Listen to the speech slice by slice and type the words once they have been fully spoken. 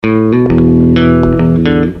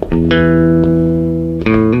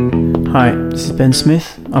Ben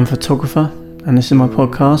Smith, I'm a photographer, and this is my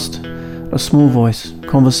podcast, A Small Voice,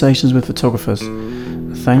 Conversations with Photographers.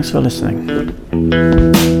 Thanks for listening.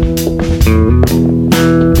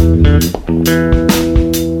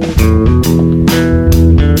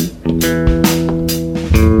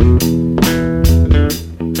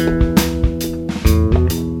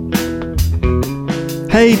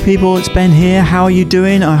 Hey people, it's Ben here. How are you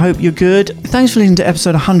doing? I hope you're good. Thanks for listening to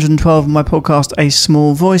episode 112 of my podcast, A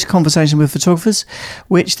Small Voice, Conversation with Photographers,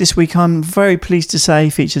 which this week I'm very pleased to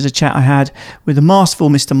say features a chat I had with the masterful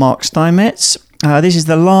Mr. Mark Steinmetz. This is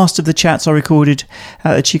the last of the chats I recorded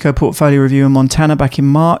at the Chico Portfolio Review in Montana back in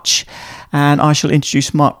March, and I shall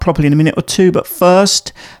introduce Mark properly in a minute or two. But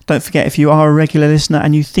first, don't forget, if you are a regular listener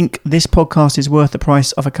and you think this podcast is worth the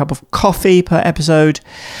price of a cup of coffee per episode,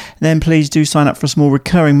 then please do sign up for a small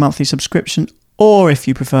recurring monthly subscription, or if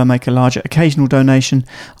you prefer, make a larger occasional donation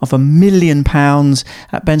of £1 million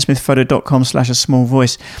at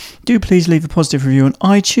bensmithphoto.com/a-small-voice. Do please leave a positive review on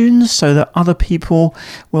iTunes so that other people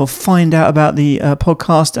will find out about the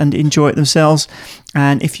podcast and enjoy it themselves.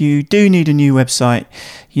 And if you do need a new website,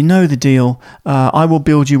 you know the deal. I will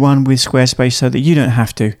build you one with Squarespace so that you don't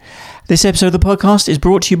have to. This episode of the podcast is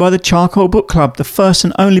brought to you by the Charcoal Book Club, the first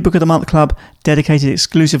and only Book of the Month club dedicated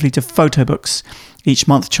exclusively to photo books. Each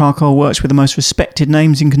month, Charcoal works with the most respected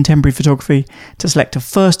names in contemporary photography to select a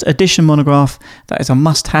first edition monograph that is a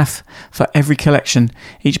must-have for every collection.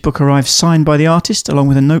 Each book arrives signed by the artist, along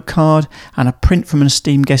with a note card and a print from an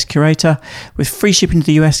esteemed guest curator, with free shipping to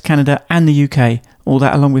the US, Canada and the UK. All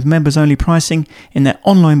that, along with members-only pricing in their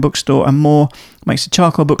online bookstore and more, makes the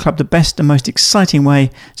Charcoal Book Club the best and most exciting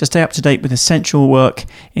way to stay up to date with essential work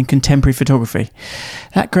in contemporary photography.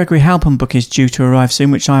 That Gregory Halpern book is due to arrive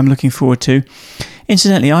soon, which I am looking forward to.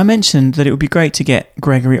 Incidentally, I mentioned that it would be great to get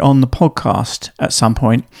Gregory on the podcast at some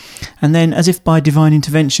point, and then, as if by divine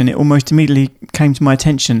intervention, it almost immediately came to my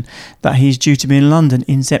attention that he's due to be in London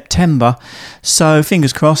in September. So,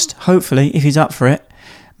 fingers crossed, hopefully, if he's up for it,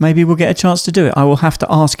 maybe we'll get a chance to do it. I will have to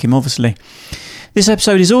ask him, obviously. This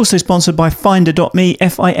episode is also sponsored by Finder.me,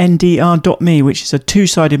 Findr.me, which is a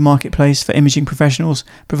two-sided marketplace for imaging professionals,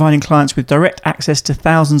 providing clients with direct access to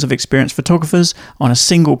thousands of experienced photographers on a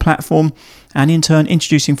single platform, and in turn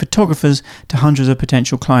introducing photographers to hundreds of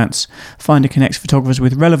potential clients. Finder connects photographers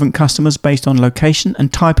with relevant customers based on location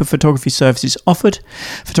and type of photography services offered.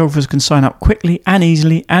 Photographers can sign up quickly and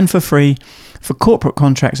easily and for free for corporate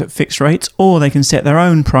contracts at fixed rates, or they can set their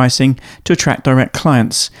own pricing to attract direct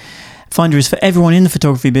clients. Finder is for everyone in the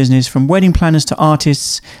photography business, from wedding planners to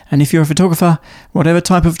artists. And if you're a photographer, whatever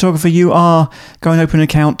type of photographer you are, go and open an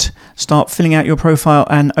account, start filling out your profile,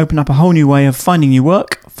 and open up a whole new way of finding new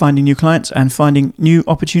work, finding new clients, and finding new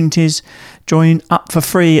opportunities. Join up for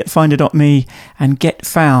free at Finder.me and get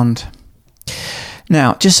found.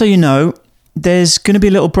 Now, just so you know, there's going to be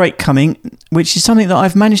a little break coming, which is something that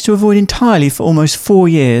I've managed to avoid entirely for almost 4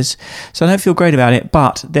 years, so I don't feel great about it,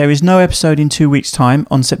 but there is no episode in 2 weeks' time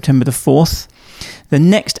on September the 4th. The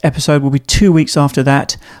next episode will be 2 weeks after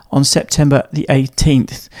that on September the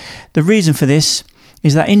 18th. The reason for this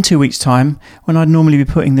is that in 2 weeks' time, when I'd normally be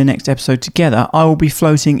putting the next episode together, I will be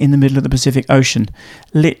floating in the middle of the Pacific Ocean,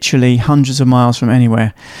 literally hundreds of miles from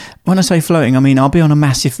anywhere. When I say floating, I mean I'll be on a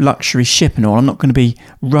massive luxury ship and all. I'm not going to be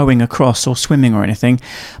rowing across or swimming or anything.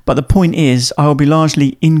 But the point is, I will be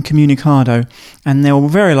largely incommunicado, and there will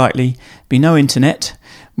very likely be no internet,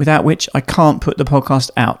 without which I can't put the podcast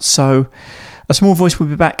out. So A Small Voice will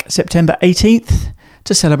be back September 18th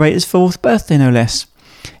to celebrate his 4th birthday, no less.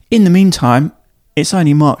 In the meantime, it's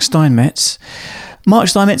only Mark Steinmetz. Mark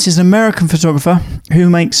Steinmetz is an American photographer who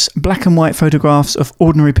makes black and white photographs of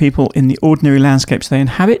ordinary people in the ordinary landscapes they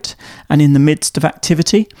inhabit and in the midst of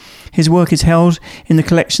activity. His work is held in the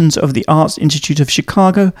collections of the Arts Institute of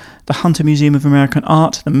Chicago, the Hunter Museum of American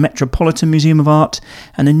Art, the Metropolitan Museum of Art,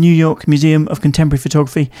 and the New York Museum of Contemporary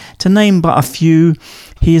Photography, to name but a few.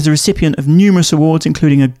 He is the recipient of numerous awards,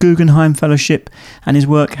 including a Guggenheim Fellowship, and his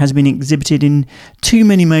work has been exhibited in too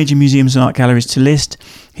many major museums and art galleries to list.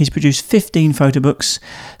 He's produced 15 photo books,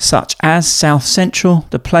 such as South Central,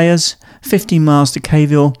 The Players, 15 Miles to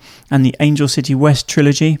Cayville, and the Angel City West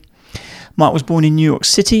trilogy. Mark was born in New York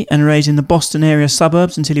City and raised in the Boston area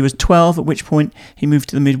suburbs until he was 12, at which point he moved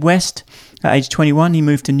to the Midwest. At age 21, he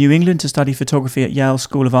moved to New England to study photography at Yale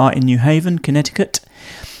School of Art in New Haven, Connecticut.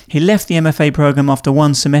 He left the MFA program after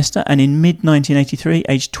one semester and in mid-1983,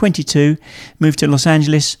 aged 22, moved to Los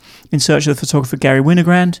Angeles in search of the photographer Gary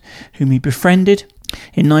Winogrand, whom he befriended.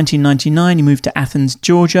 In 1999, he moved to Athens,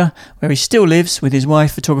 Georgia, where he still lives with his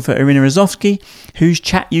wife, photographer Irina Rozovsky, whose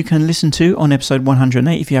chat you can listen to on episode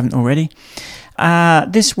 108 if you haven't already.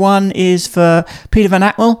 This one is for Peter Van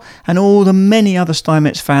Ackmel and all the many other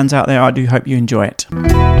Steinmetz fans out there. I do hope you enjoy it.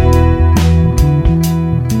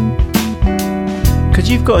 Because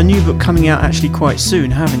you've got a new book coming out actually quite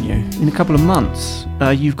soon, haven't you? In a couple of months.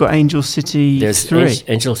 You've got Angel City 3.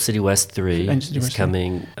 Angel City West 3 is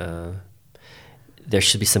coming. 3. There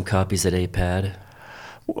should be some copies at APAD.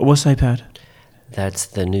 What's APAD? That's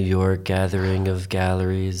the New York Gathering of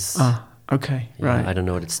Galleries. Ah, okay, right. I don't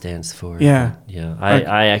know what it stands for. Yeah. Yeah.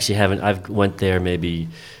 I actually haven't. I've went there maybe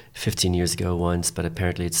 15 years ago once, but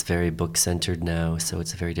apparently it's very book-centered now, so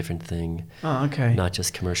it's a very different thing. Oh, okay. Not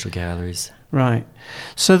just commercial galleries. Right.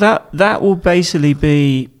 So that will basically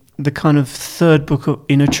be the kind of third book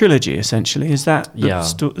in a trilogy, essentially. Is that the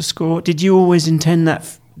score? Did you always intend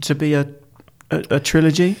that to be a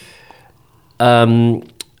trilogy?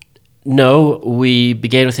 No, we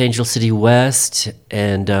began with Angel City West,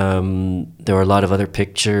 and there were a lot of other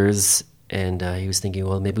pictures, and he was thinking,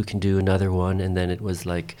 well, maybe we can do another one, and then it was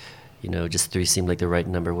like, just 3 seemed like the right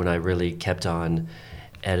number when I really kept on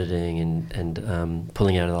editing and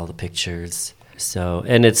pulling out all the pictures. So,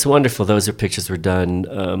 and it's wonderful. Those pictures were done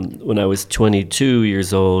when I was 22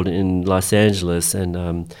 years old in Los Angeles,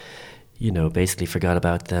 and basically forgot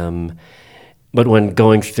about them. But when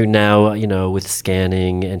going through now, with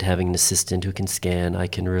scanning and having an assistant who can scan, I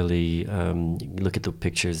can really look at the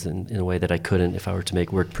pictures in a way that I couldn't if I were to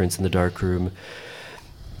make work prints in the darkroom.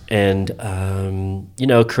 And,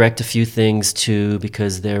 correct a few things too,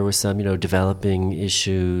 because there were some, developing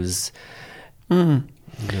issues. Mm.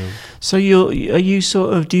 So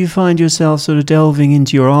do you find yourself sort of delving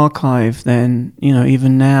into your archive then,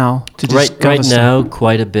 even now to discover right now,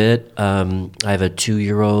 quite a bit. I have a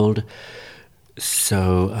 2-year-old.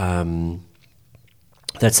 So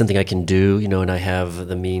that's something I can do, and I have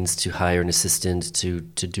the means to hire an assistant to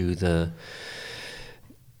do the,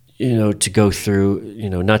 to go through,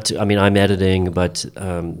 I'm editing, but,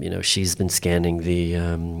 she's been scanning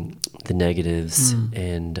the negatives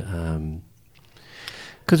and...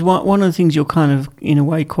 Because one of the things you're kind of, in a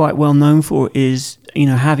way, quite well known for is,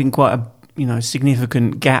 having quite a,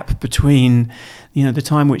 significant gap between, the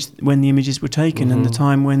time when the images were taken and the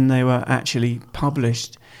time when they were actually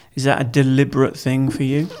published. Is that a deliberate thing for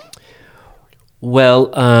you?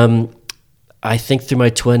 Well, I think through my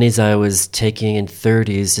 20s I was taking, in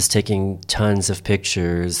 30s, just taking tons of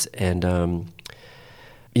pictures and,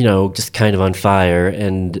 just kind of on fire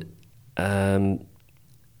and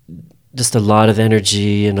just a lot of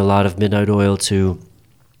energy and a lot of midnight oil to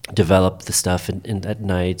develop the stuff in at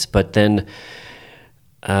night. But then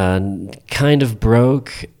kind of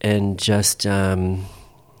broke and just, a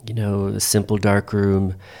simple dark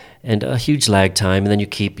room and a huge lag time. And then you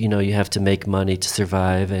keep, you have to make money to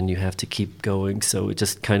survive and you have to keep going. So it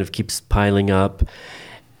just kind of keeps piling up.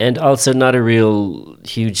 And also not a real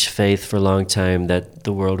huge faith for a long time that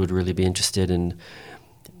the world would really be interested in,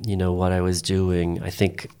 what I was doing. I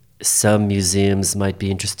think some museums might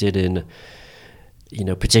be interested in,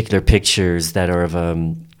 particular pictures that are of,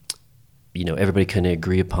 everybody can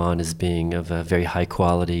agree upon as being of a very high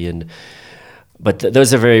quality. But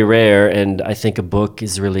those are very rare. And I think a book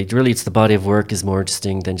is really, it's the body of work is more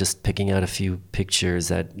interesting than just picking out a few pictures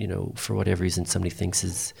that, for whatever reason somebody thinks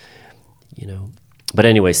is, But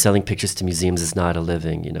anyway, selling pictures to museums is not a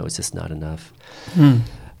living, it's just not enough.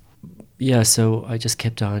 Yeah, so I just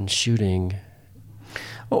kept on shooting.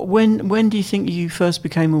 When do you think you first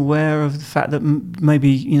became aware of the fact that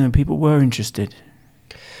maybe people were interested?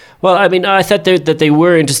 Well, I thought that they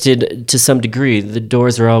were interested to some degree. The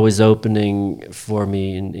doors were always opening for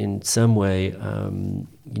me in some way.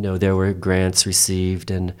 There were grants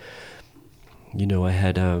received, and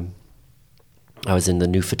I was in the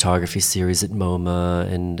new photography series at MoMA,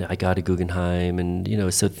 and I got a Guggenheim,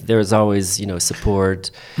 and so there was always support.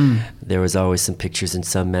 There was always some pictures in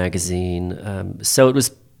some magazine. So it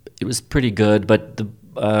was pretty good, but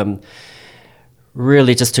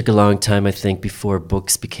really it just took a long time, I think, before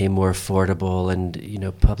books became more affordable and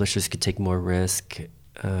publishers could take more risk.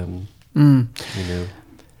 I'm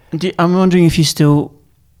wondering if you still,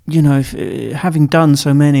 if, having done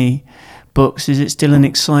so many books, is it still an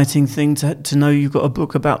exciting thing to know you've got a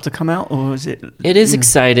book about to come out, or is it? It is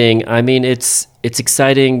exciting. It's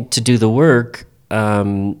exciting to do the work.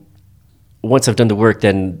 Once I've done the work,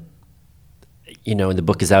 then and the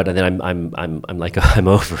book is out, and then I'm like, I'm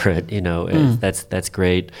over it. That's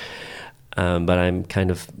great. But I'm kind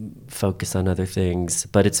of focused on other things.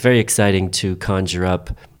 But it's very exciting to conjure up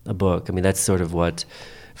a book. That's sort of what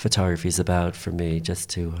photography is about for me, just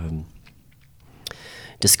to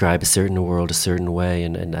describe a certain world a certain way,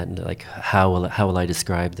 and like how will I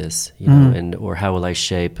describe this, you know, and or how will I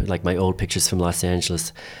shape like my old pictures from Los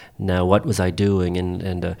Angeles. Now, what was I doing?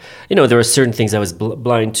 And you know, there were certain things I was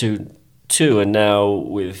blind to too, and now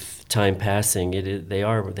with time passing, they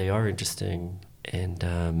are interesting. And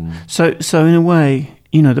so in a way,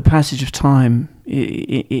 you know, the passage of time,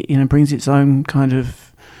 it you know, brings its own kind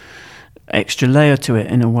of extra layer to it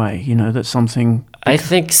in a way, you know, that's something. I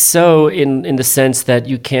think so, in the sense that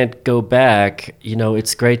you can't go back. You know,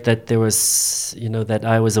 it's great that there was, you know, that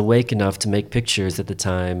I was awake enough to make pictures at the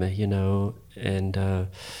time, you know, and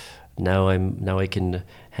now I can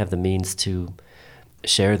have the means to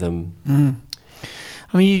share them.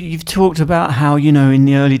 I mean, you've talked about how, you know, in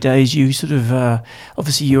the early days you sort of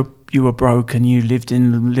obviously you were broke and you lived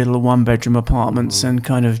in little one-bedroom apartments and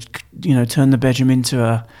kind of, you know, turned the bedroom into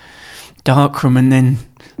a dark room and then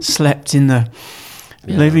slept in the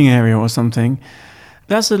living area or something.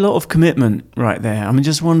 That's a lot of commitment right there. I'm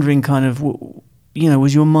just wondering, kind of, you know,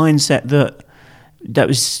 was your mindset that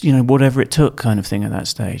was, you know, whatever it took kind of thing at that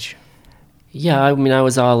stage? Yeah, I mean, I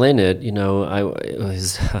was all in it. You know,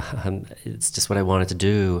 it's just what I wanted to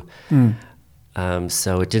do.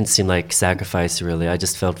 So it didn't seem like sacrifice, really. I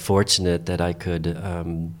just felt fortunate that I could,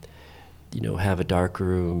 you know, have a dark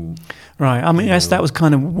room. Right. I mean, yes, that was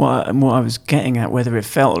kind of what I was getting at, whether it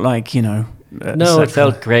felt like, you know... No, it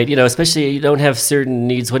felt great. You know, especially you don't have certain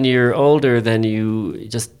needs. When you're older, then you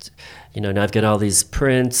just, you know, now I've got all these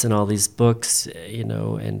prints and all these books, you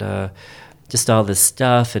know, and... just all this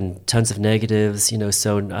stuff and tons of negatives, you know,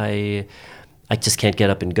 so I just can't get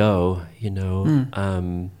up and go, you know.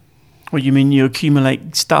 Well, you mean you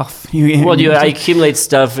accumulate stuff? I accumulate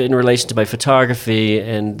stuff in relation to my photography,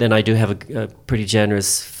 and then I do have a pretty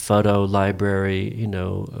generous photo library, you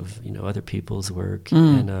know, of, you know, other people's work.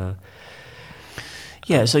 And,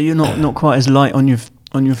 yeah, so you're not quite as light on your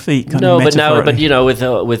feet. But you know,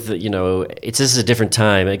 with you know, it's just a different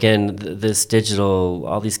time. Again, this digital,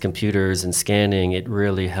 all these computers and scanning, it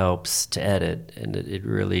really helps to edit, and it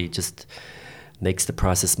really just makes the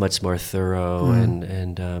process much more thorough.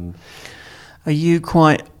 And are you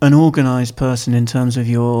quite an organized person in terms of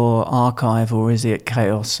your archive, or is it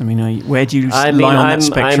chaos? I mean, where do you lie on that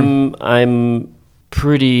spectrum? I'm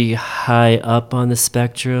pretty high up on the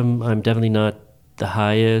spectrum. I'm definitely not the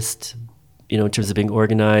highest, you know, in terms of being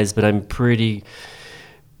organized, but I'm pretty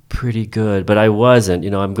good. But I wasn't,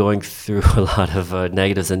 you know, I'm going through a lot of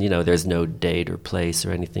negatives, and, you know, there's no date or place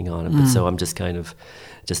or anything on it. But so I'm just kind of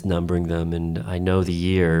just numbering them, and I know the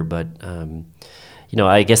year, but, you know,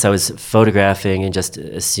 I guess I was photographing and just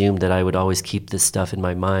assumed that I would always keep this stuff in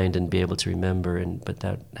my mind and be able to remember, but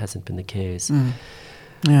that hasn't been the case.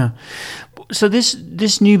 Yeah. So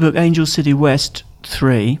this new book, Angel City West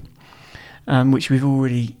 3, which we've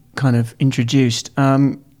already kind of introduced.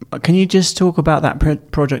 Can you just talk about that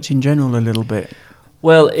project in general a little bit?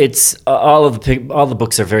 Well, it's all the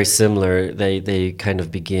books are very similar. They kind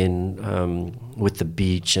of begin with the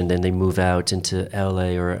beach, and then they move out into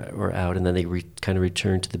LA or out, and then they kind of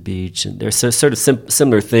return to the beach. And there's sort of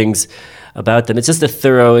similar things about them. It's just a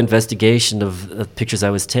thorough investigation of pictures I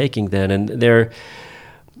was taking then, and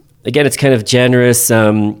again, it's kind of generous.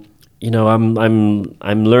 You know,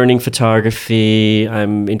 I'm learning photography.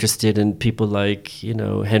 I'm interested in people like, you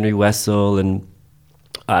know, Henry Wessel, and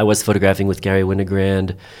I was photographing with Gary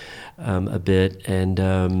Winogrand a bit, and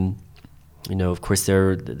you know, of course,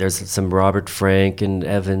 there's some Robert Frank and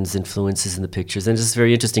Evans influences in the pictures, and it's just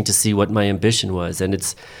very interesting to see what my ambition was.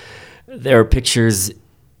 And there are pictures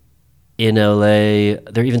in LA.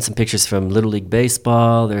 There are even some pictures from Little League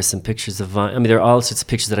Baseball. There are some pictures of, I mean, there are all sorts of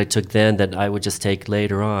pictures that I took then that I would just take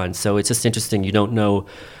later on. So it's just interesting. You don't know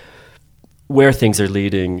where things are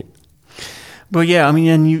leading. Well, yeah, I mean,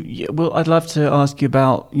 and I'd love to ask you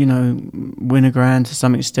about, you know, Winogrand to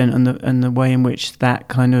some extent, and the way in which that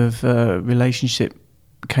kind of relationship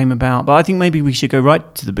came about. But I think maybe we should go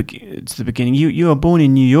right to the beginning. You were born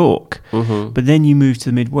in New York, but then you moved to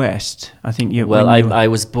the Midwest. I think I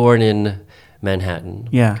was born in Manhattan.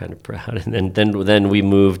 Yeah, I'm kind of proud. And then we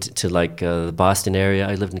moved to like the Boston area.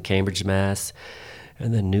 I lived in Cambridge, Mass,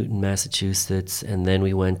 and then Newton, Massachusetts, and then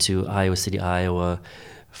we went to Iowa City, Iowa,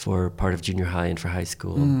 for part of junior high and for high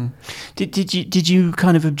school. Did you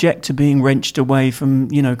kind of object to being wrenched away from,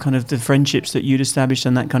 you know, kind of the friendships that you'd established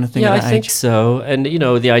and that kind of thing? Yeah, I think so. And, you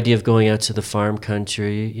know, the idea of going out to the farm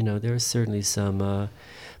country, you know, there was certainly some,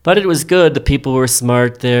 but it was good. The people were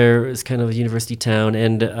smart there. It was kind of a university town,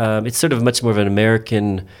 and it's sort of much more of an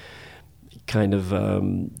American kind of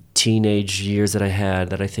teenage years that I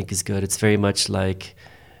had that I think is good. It's very much like,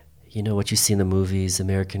 what you see in the movies,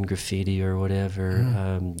 American Graffiti or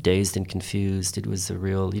whatever, Dazed and Confused. It was a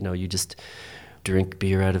real, you just drink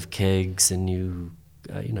beer out of kegs and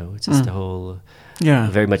it's just a whole,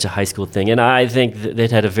 very much a high school thing. And I think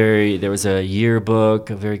they'd had there was a yearbook,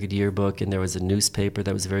 a very good yearbook, and there was a newspaper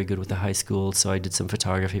that was very good with the high school. So I did some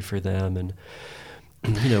photography for them and,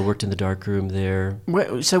 worked in the darkroom there.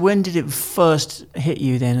 So when did it first hit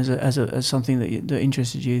you then as something that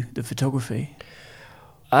interested you, the photography?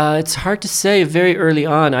 It's hard to say. Very early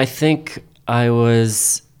on, I think I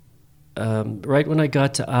was, right when I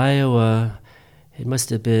got to Iowa, it must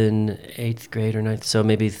have been 8th grade or 9th, so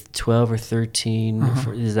maybe 12 or 13.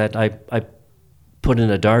 Is that I put in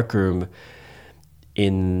a darkroom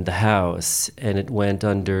in the house, and it went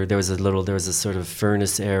under, there was a sort of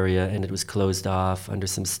furnace area, and it was closed off under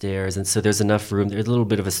some stairs. And so there's enough room, there's a little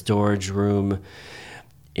bit of a storage room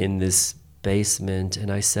in this basement, and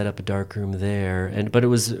I set up a darkroom there. But it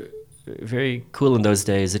was very cool in those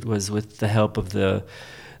days. It was with the help of the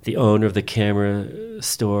owner of the camera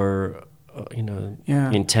store,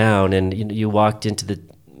 in town, and you walked into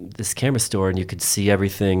this camera store and you could see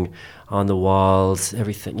everything on the walls,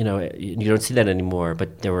 everything. You don't see that anymore.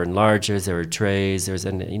 But there were enlargers, there were trays, just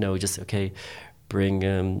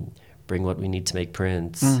bring what we need to make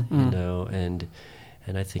prints, and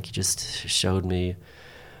I think he just showed me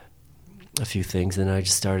a few things, and I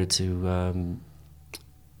just started to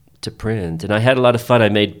print, and I had a lot of fun. I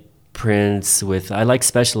made prints I liked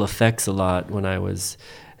special effects a lot when I was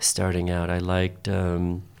starting out. I liked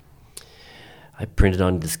I printed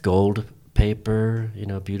on this gold paper,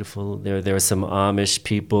 beautiful. There were some Amish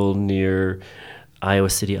people near Iowa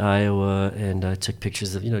City, Iowa, and I took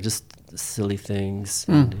pictures of just silly things.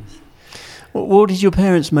 What did your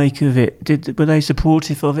parents make of it? Were they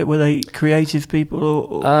supportive of it? Were they creative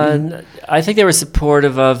people? I think they were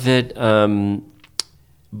supportive of it,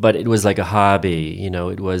 but it was like a hobby.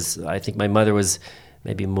 It was. I think my mother was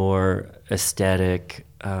maybe more aesthetic.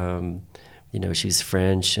 She's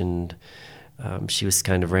French, and she was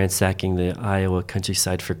kind of ransacking the Iowa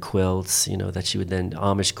countryside for quilts.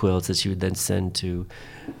 Amish quilts that she would then send to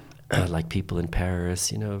like people in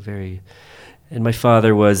Paris. And my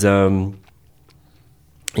father was in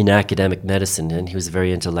academic medicine, and he was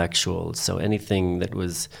very intellectual. So anything that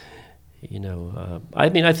was,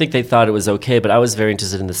 I think they thought it was okay, but I was very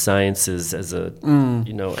interested in the sciences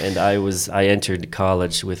and I entered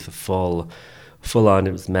college with a full on,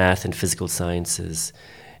 it was math and physical sciences.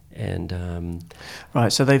 And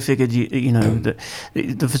right, so they figured that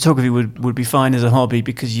the photography would be fine as a hobby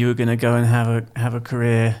because you were going to go and have a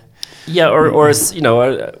career. Yeah,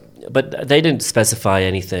 but they didn't specify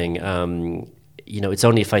anything. It's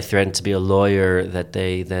only if I threatened to be a lawyer that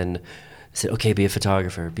they then said, "Okay, be a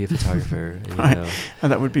photographer." Right.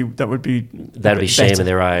 And that would be shame in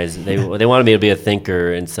their eyes. They wanted me to be a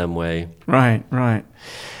thinker in some way. Right.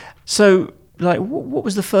 So, what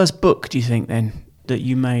was the first book, do you think, then, that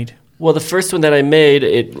you made? Well, the first one that I made,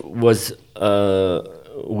 it was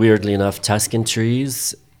weirdly enough Tuscan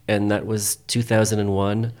Trees, and that was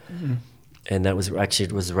 2001. Mm-hmm. And that was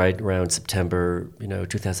it was right around September,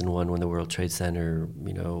 2001, when the World Trade Center,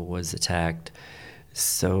 was attacked.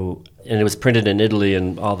 So, and it was printed in Italy,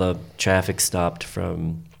 and all the traffic stopped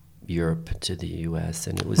from Europe to the U.S.,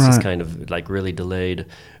 and it was just kind of really delayed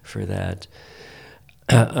for that.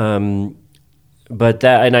 But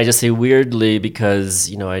that, and I just say weirdly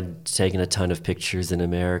because I'd taken a ton of pictures in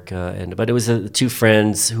America, but it was two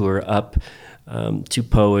friends who were up, two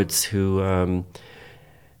poets who.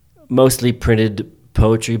 Mostly printed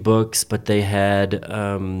poetry books, but they had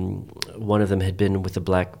one of them had been with at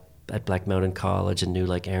Black Mountain College and knew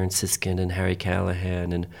Aaron Siskin and Harry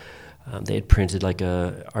Callahan, and they had printed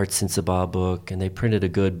a Art Sensible book, and they printed a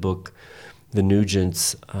good book, The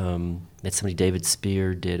Nugents, that somebody David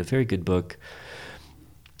Spear did, a very good book.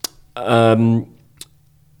 So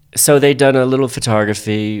they'd done a little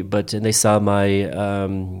photography, and they saw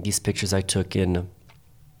these pictures I took in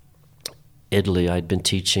Italy. I'd been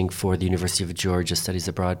teaching for the University of Georgia Studies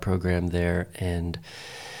Abroad program there, and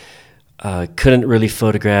couldn't really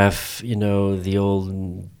photograph, the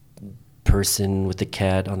old person with the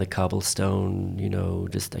cat on the cobblestone, I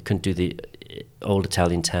couldn't do the old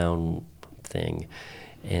Italian town thing.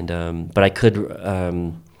 And but I could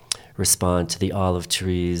respond to the olive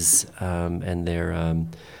trees and their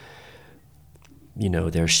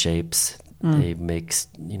shapes. They make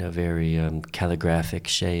very calligraphic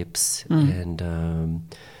shapes and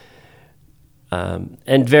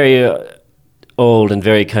very old and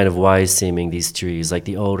very kind of wise seeming, these trees.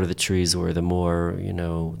 The older the trees were, the more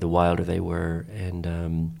the wilder they were. And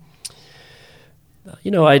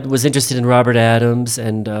I was interested in Robert Adams,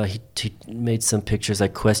 and he made some pictures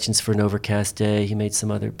like Questions for an Overcast Day. He made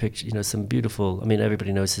some other pictures, some beautiful. I mean,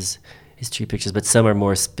 everybody knows his tree pictures, but some are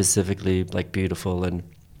more specifically like beautiful, and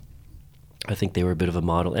I think they were a bit of a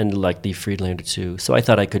model, and like the Friedlander too. So I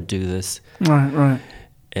thought I could do this. Right.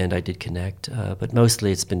 And I did connect, but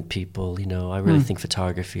mostly it's been people. I really think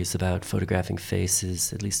photography is about photographing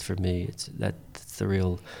faces. At least for me, that's the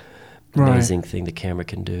real amazing thing the camera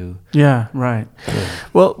can do. Yeah, right. Yeah.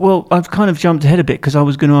 Well, I've kind of jumped ahead a bit because I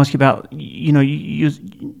was going to ask you about,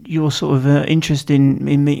 your sort of interest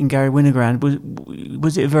in meeting Gary Winogrand.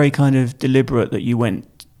 Was it very kind of deliberate that you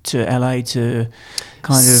went to LA to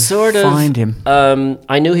kind of find him?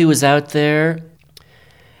 I knew he was out there.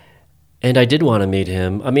 And I did want to meet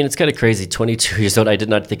him. I mean, it's kind of crazy. 22 years old, I did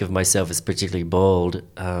not think of myself as particularly bold,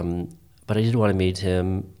 but I did want to meet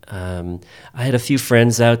him. I had a few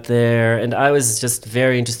friends out there, and I was just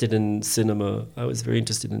very interested in cinema. I was very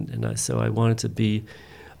interested in so I wanted to be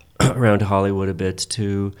around Hollywood a bit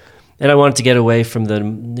too, and I wanted to get away from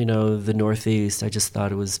the Northeast. I just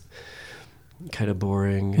thought it was kind of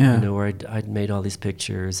boring, where I'd made all these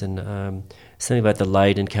pictures, and something about the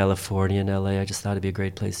light in California and LA, I just thought it'd be a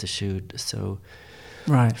great place to shoot. So,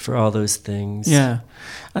 right, for all those things. Yeah.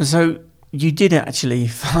 And so you did actually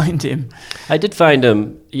find him. I did find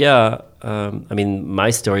him, yeah. I mean,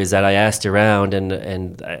 my story is that I asked around,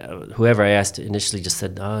 and whoever I asked initially just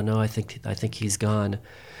said, "Oh no, I think he's gone."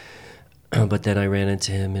 But then I ran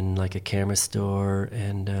into him in like a camera store,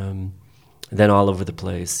 and then all over the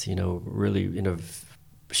place, really in a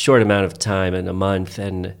short amount of time, in a month.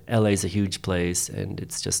 And LA's a huge place, and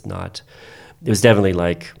it's just not. It was definitely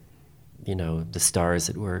like, the stars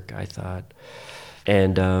at work, I thought,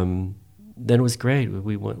 and then it was great.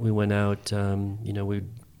 We went out.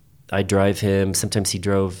 I drive him. Sometimes he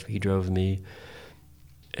drove me,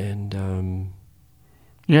 and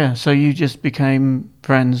yeah. So you just became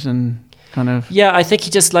friends and. Kind of. Yeah, I think he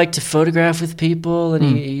just liked to photograph with people,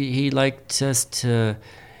 and he liked just to.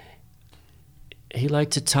 He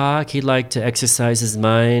liked to talk. He liked to exercise his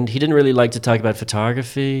mind. He didn't really like to talk about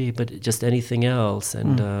photography, but just anything else.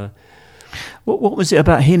 And what was it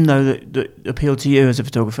about him though that appealed to you as a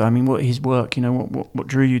photographer? I mean, what his work? What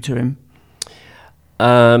drew you to him?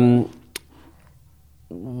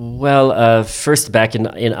 Well, first back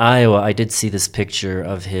in Iowa, I did see this picture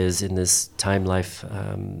of his in this Time Life.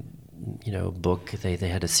 Book. They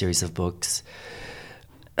had a series of books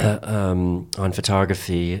on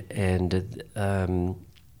photography, and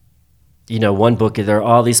one book, there are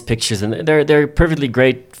all these pictures, and they're perfectly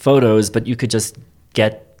great photos, but you could just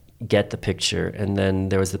get the picture. And then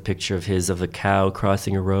there was the picture of a cow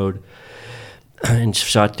crossing a road, and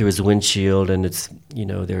shot through his windshield, and it's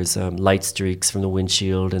there's light streaks from the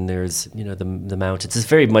windshield, and there's the mountains. It's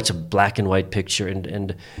very much a black and white picture,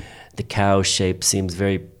 and the cow shape seems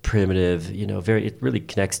very primitive, it really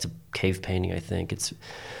connects to cave painting, I think.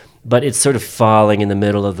 But it's sort of falling in the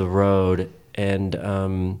middle of the road, and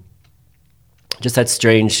just that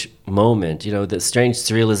strange moment, the strange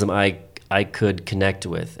surrealism I could connect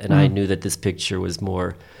with, and I knew that this picture was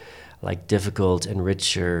more like difficult and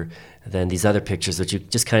richer than these other pictures that you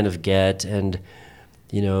just kind of get, and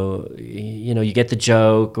you get the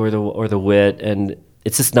joke or the wit, and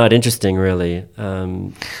it's just not interesting, really.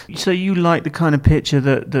 So you like the kind of picture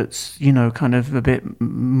that's kind of a bit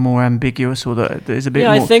more ambiguous, or that is a bit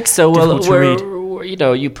more. Yeah, I think so. Well, to read.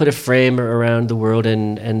 You put a frame around the world,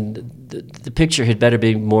 and the picture had better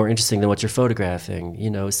be more interesting than what you're photographing.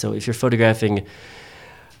 So if you're photographing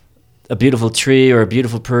a beautiful tree or a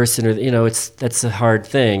beautiful person, or that's a hard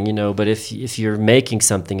thing, But if you're making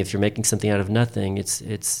something, out of nothing,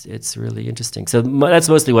 it's really interesting. So that's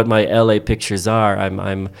mostly what my LA pictures are. I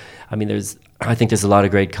think there's a lot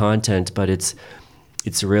of great content, but it's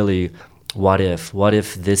really what if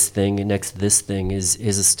this thing next to this thing is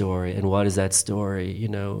a story, and what is that story,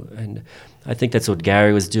 And I think that's what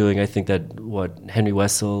Gary was doing. I think that what Henry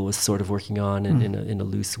Wessel was sort of working on in a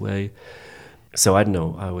loose way. So I don't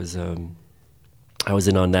know. I was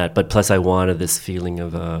in on that, but plus I wanted this feeling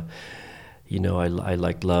of, I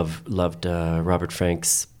loved Robert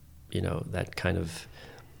Frank's, that kind of,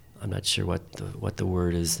 I'm not sure what the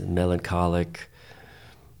word is, melancholic.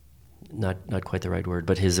 Not quite the right word,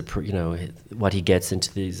 but his, what he gets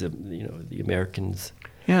into these, the Americans.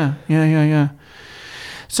 Yeah.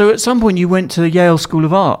 So at some point you went to the Yale School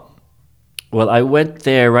of Art. Well, I went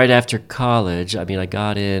there right after college. I mean, I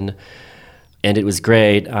got in. And it was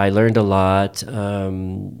great. I learned a lot.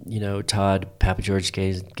 Todd Papageorge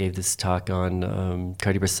gave this talk on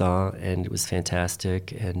Cartier-Bresson, and it was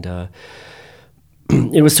fantastic. And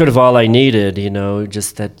it was sort of all I needed,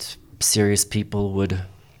 just that serious people would,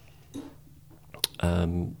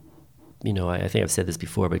 I think I've said this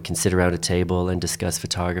before, but can sit around a table and discuss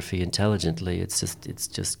photography intelligently. It's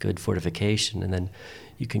just good fortification, and then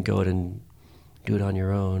you can go out and do it on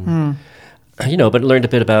your own. But learned a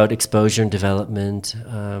bit about exposure and development.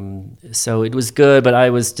 So it was good, but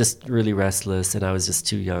I was just really restless, and I was just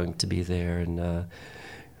too young to be there. And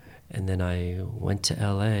then I went to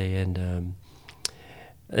LA,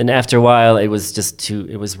 and after a while, it was just too.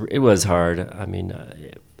 It was hard. I mean,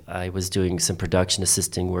 I was doing some production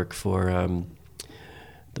assisting work for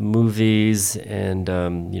the movies and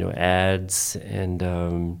ads, and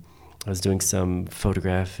I was doing some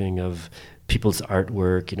photographing of people's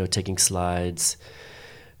artwork, taking slides.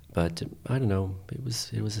 But I don't know. It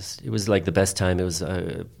was like the best time. It was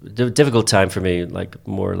a difficult time for me. Like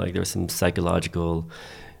more like there was some psychological.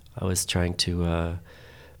 I was trying to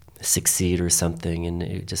succeed or something, and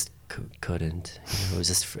it just couldn't.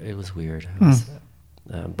 It was weird.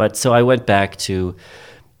 But so I went back to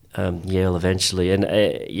Yale eventually, and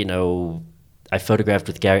I photographed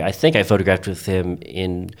with Gary. I think I photographed with him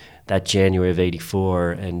in that January of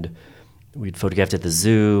 '84, and we'd photographed at the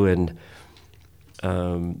zoo, and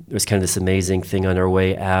it was kind of this amazing thing on our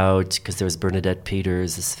way out, because there was Bernadette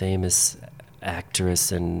Peters, this famous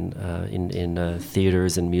actress, and in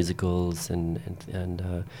theaters and musicals and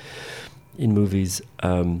in movies.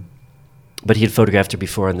 But he had photographed her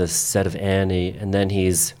before on the set of Annie, and then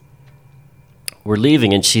we're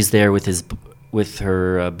leaving, and she's there with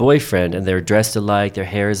her boyfriend, and they're dressed alike, their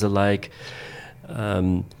hair is alike,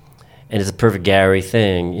 and it's a perfect Gary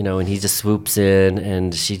thing, and he just swoops in,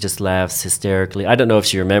 and she just laughs hysterically. I don't know if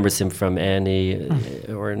she remembers him from Annie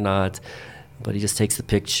or not, but he just takes the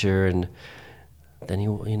picture, and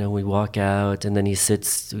then we walk out, and then we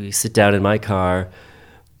sit down in my car.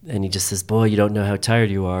 And he just says, "Boy, you don't know how tired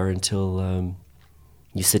you are until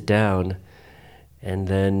you sit down." And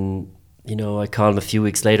then, I called him a few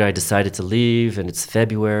weeks later. I decided to leave, and it's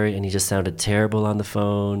February, and he just sounded terrible on the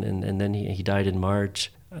phone. And then he died in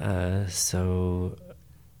March.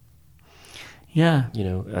 Yeah.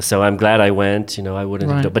 So I'm glad I went. I wouldn't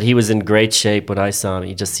have Right. done, but he was in great shape when I saw him.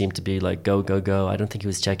 He just seemed to be like, go, go, go. I don't think he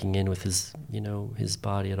was checking in with his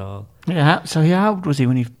body at all. Yeah. So how old was he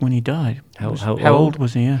when he died? How old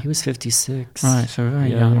was he? Yeah. He was 56. Right. So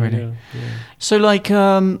very young, really. Yeah. So,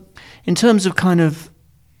 in terms of kind of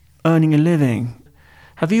earning a living,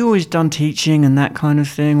 have you always done teaching and that kind of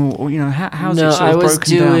thing, or how's it sort of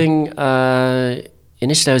broken down?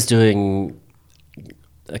 Initially I was doing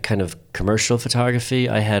a kind of commercial photography.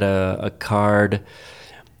 I had a card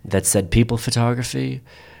that said people photography,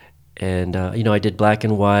 and I did black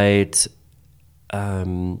and white,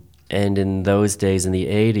 and in those days in the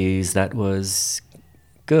 80s that was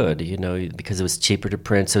good, because it was cheaper to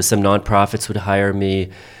print. So some nonprofits would hire me,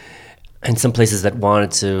 and some places that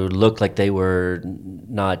wanted to look like they were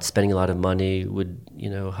not spending a lot of money would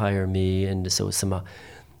hire me. And so some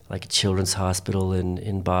like a children's hospital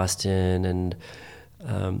in Boston, and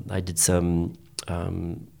I did some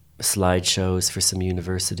slideshows for some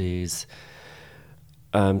universities.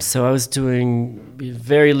 So I was doing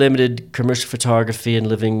very limited commercial photography and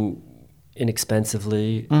living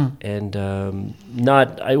inexpensively. And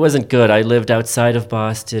I wasn't good. I lived outside of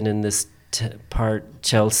Boston in this part,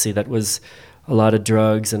 Chelsea, that was a lot of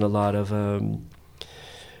drugs and a lot of,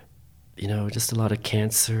 just a lot of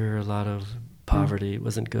cancer, a lot of poverty. It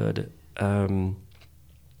wasn't good.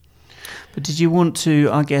 But did you want to,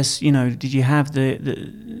 I guess, did you have the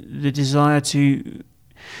desire to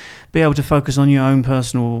be able to focus on your own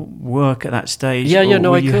personal work at that stage? Yeah, I could.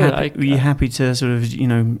 Were you happy to sort of,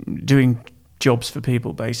 doing jobs for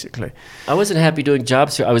people, basically? I wasn't happy doing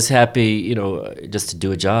jobs. I was happy, just to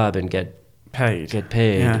do a job and get paid.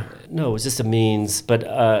 Yeah. No, it was just a means. But,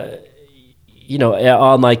 all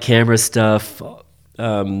my camera stuff,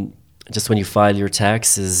 just when you file your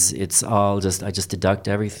taxes, it's all I just deduct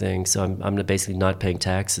everything. So I'm basically not paying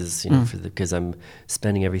taxes, because I'm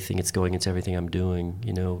spending everything. It's going into everything I'm doing,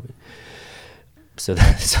 So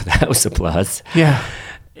that was a plus. Yeah.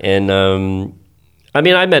 And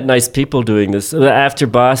I met nice people doing this after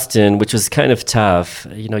Boston, which was kind of tough.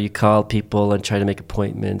 You call people and try to make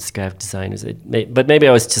appointments, graphic designers. But maybe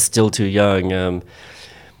I was just still too young.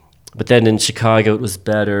 But then in Chicago, it was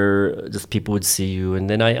better. Just people would see you. And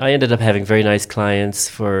then I ended up having very nice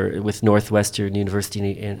clients with Northwestern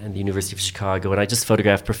University and the University of Chicago. And I just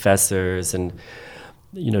photographed professors and,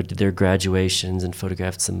 did their graduations and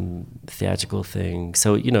photographed some theatrical things.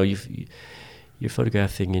 So, you're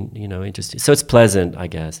photographing and, interesting. So it's pleasant, I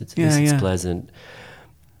guess. It's pleasant.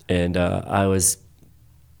 And I was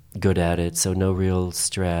good at it, so no real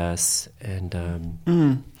stress.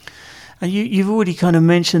 And And you've already kind of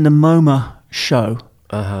mentioned the MoMA show.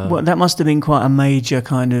 Well, that must have been quite a major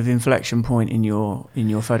kind of inflection point in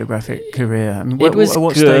your photographic career. I mean, it was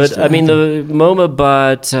good. I mean, the MoMA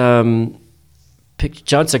bought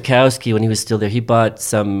John Sarkowski when he was still there. He bought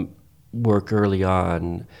some work early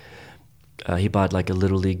on. He bought like a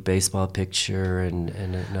Little League baseball picture and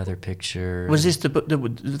another picture. Was this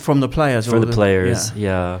from the players? From the players,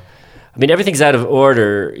 yeah. I mean, everything's out of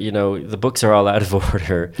order. You know, the books are all out of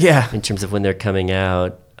order. Yeah. In terms of when they're coming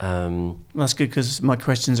out. That's good because my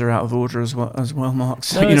questions are out of order as well, Mark.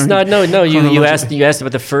 So, no, it's not. No. You asked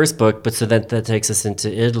about the first book, but so that takes us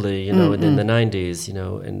into Italy. You know, in the 90s. You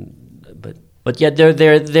know, but yeah,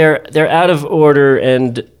 they're out of order,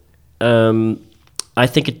 and I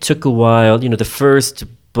think it took a while. You know, the first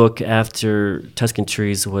book after Tuscan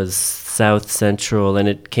Trees was South Central, and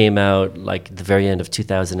it came out like the very end of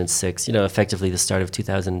 2006. You know, effectively the start of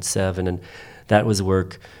 2007, and that was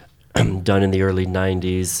work done in the early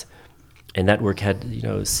 90s, and that work had, you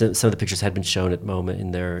know, some of the pictures had been shown at MoMA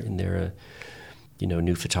in their you know,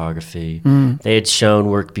 new photography. They had shown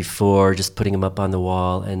work before, just putting them up on the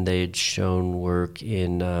wall, and they had shown work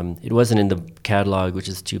in it wasn't in the catalog, which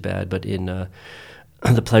is too bad, but in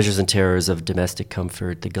The Pleasures and Terrors of Domestic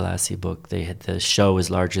Comfort, the Galassi book. The show is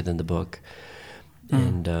larger than the book,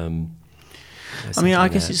 and I mean, I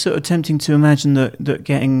guess it's sort of tempting to imagine that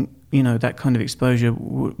getting, you know, that kind of exposure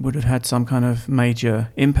would have had some kind of major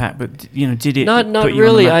impact, but, you know, did it? Not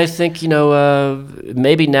really. I think, you know,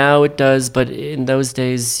 maybe now it does, but in those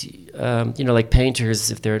days, you know, like painters,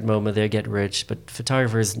 if they're at MoMA, they get rich, but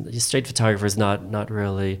photographers, straight photographers, not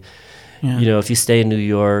really. Yeah. You know, if you stay in New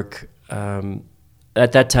York,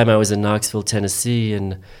 at that time I was in Knoxville, Tennessee,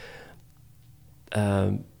 and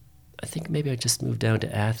I think maybe I just moved down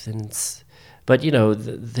to Athens. But, you know,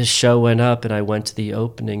 the show went up, and I went to the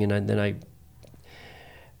opening, and then I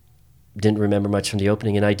didn't remember much from the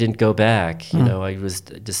opening, and I didn't go back. You know, I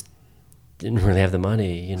just didn't really have the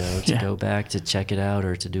money, you know, to go back to check it out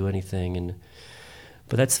or to do anything.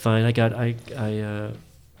 But that's fine.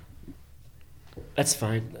 That's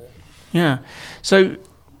fine. Yeah. So,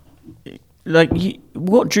 like,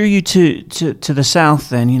 what drew you to the South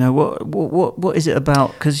then? You know, what is it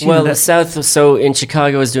about? Because the South. So in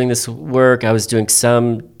Chicago, I was doing this work. I was doing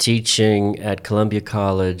some teaching at Columbia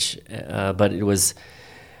College, but it was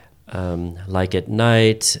like at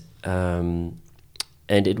night, and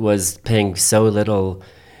it was paying so little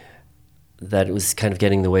that it was kind of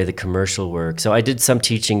getting in the way of the commercial work. So I did some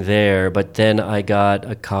teaching there, but then I got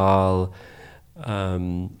a call.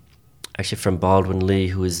 Actually from Baldwin Lee,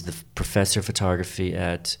 who is the professor of photography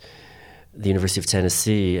at the University of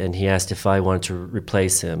Tennessee, and he asked if I wanted to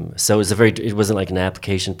replace him. So it wasn't like an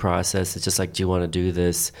application process. It's just like, do you want to do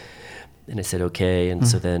this? And I said, okay. And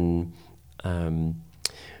so then,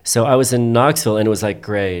 so I was in Knoxville, and it was like,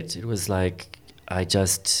 great. It was like, I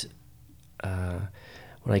just, when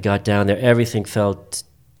I got down there, everything felt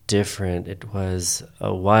different. It was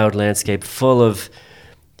a wild landscape full of,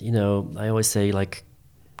 you know, I always say like,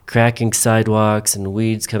 cracking sidewalks and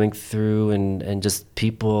weeds coming through, and just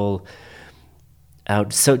people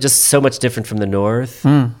out, so much different from the north,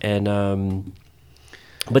 and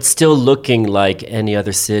but still looking like any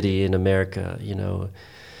other city in America, you know.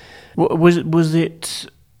 Was it,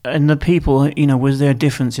 and the people, you know, was there a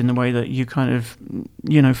difference in the way that you kind of,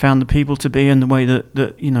 you know, found the people to be, and the way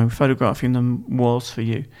that you know, photographing them was for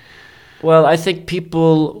you? Well, I think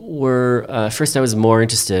people were first I was more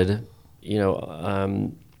interested, you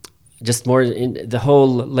know, just more in the whole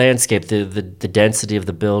landscape. The density of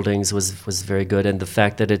the buildings was very good, and the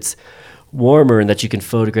fact that it's warmer and that you can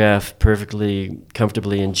photograph perfectly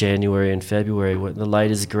comfortably in January and February when the light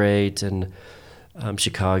is great, and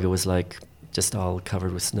Chicago was like just all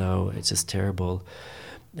covered with snow. It's just terrible,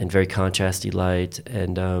 and very contrasty light,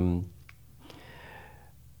 and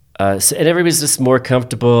so, and everybody's just more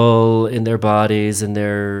comfortable in their bodies, and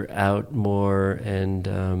they're out more, and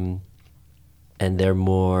they're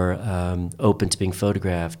more open to being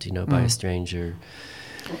photographed, you know, by a stranger.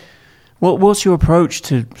 What's your approach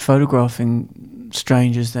to photographing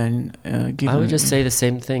strangers then? I would just say the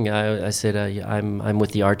same thing. I said I'm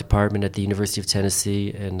with the art department at the University of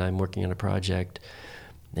Tennessee, and I'm working on a project.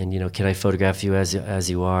 And, you know, can I photograph you as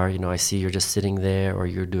you are? You know, I see you're just sitting there, or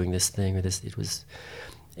you're doing this thing or this. It was,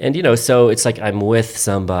 and, you know, so it's like I'm with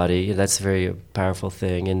somebody. That's a very powerful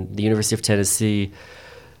thing. And the University of Tennessee,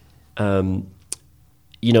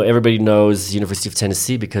 you know, everybody knows University of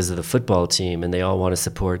Tennessee because of the football team, and they all want to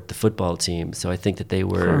support the football team. So I think that they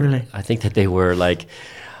were, like,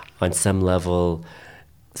 on some level,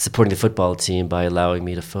 supporting the football team by allowing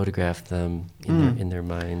me to photograph them in their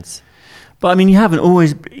minds. But I mean,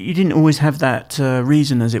 you didn't always have that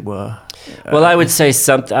reason, as it were. Well, I would say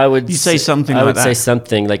something. You say something. I like would that. say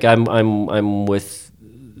something like I'm with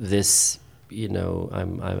this.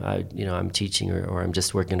 I'm teaching or I'm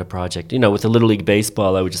just working on a project. With the Little League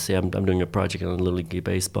baseball, I would just say I'm doing a project on Little League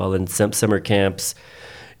baseball and some summer camps.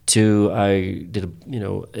 Too, I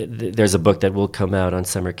did. There's a book that will come out on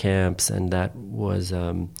summer camps, and that was.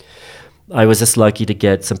 I was just lucky to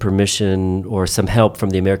get some permission or some help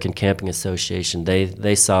from the American Camping Association.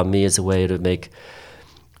 They saw me as a way to make,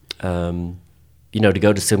 to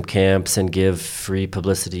go to some camps and give free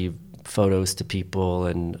publicity photos to people.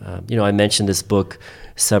 And, I mentioned this book,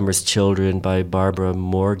 Summer's Children by Barbara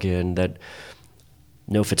Morgan, that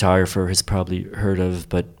no photographer has probably heard of,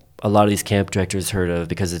 but a lot of these camp directors heard of,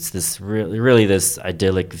 because it's this really this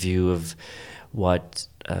idyllic view of what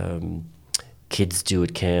kids do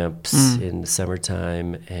at camps in the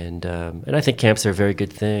summertime, and I think camps are a very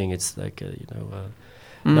good thing. It's like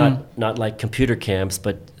not like computer camps,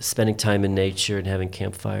 but spending time in nature and having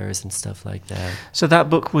campfires and stuff like that. So that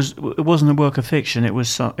book wasn't a work of fiction. It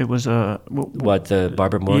was a what, the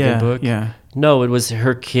Barbara Morgan book? Yeah. No, it was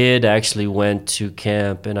her kid actually went to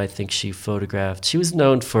camp, and I think she photographed. She was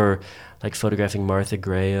known for like photographing Martha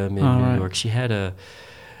Graham in New York. She had a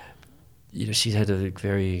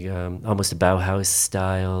very almost a Bauhaus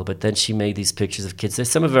style, but then she made these pictures of kids.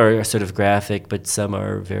 Some of them are sort of graphic, but some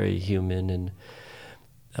are very human, and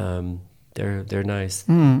they're nice.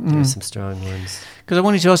 There's some strong ones. Because I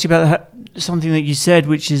wanted to ask you about something that you said,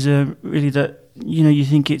 which is really that you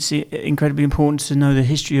think it's incredibly important to know the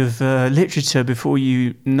history of literature before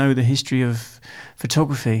you know the history of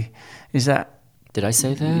photography. Is that? Did I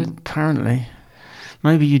say that? Apparently.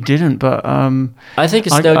 Maybe you didn't, but I think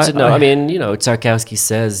it's to know. I mean, Tarkowski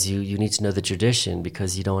says you need to know the tradition,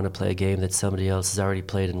 because you don't want to play a game that somebody else has already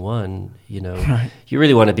played and won. Right. You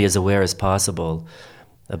really want to be as aware as possible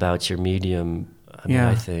about your medium.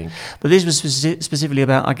 I think. But this was specifically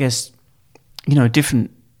about, I guess, a different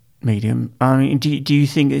medium. I mean, do you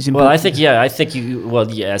think it's important? Well, I think you. Well,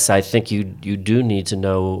 yes, I think you do need to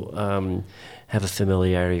know, have a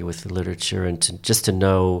familiarity with the literature, and just to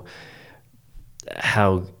know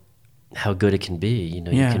how good it can be.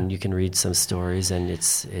 You can read some stories, and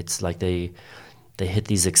it's like they hit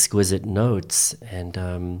these exquisite notes, and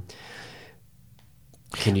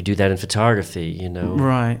can you do that in photography?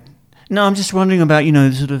 Right. No, I'm just wondering about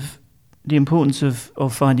sort of the importance of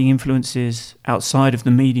finding influences outside of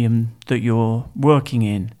the medium that you're working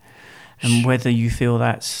in, and whether you feel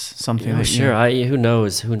that's something. Yeah, sure. Who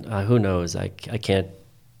knows? Who knows? I can't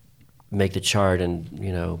make the chart and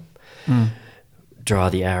draw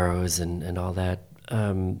the arrows and all that.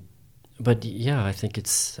 But yeah, I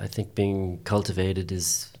think being cultivated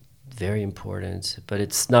is very important. But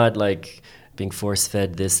it's not like being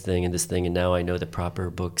force-fed this thing and now I know the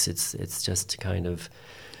proper books. It's just to kind of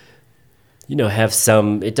have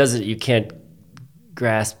some. It doesn't. You can't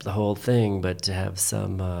grasp the whole thing, but to have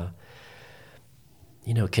some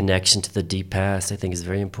connection to the deep past, I think, is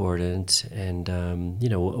very important. And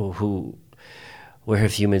where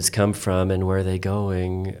have humans come from and where are they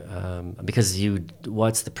going? Because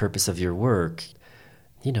what's the purpose of your work?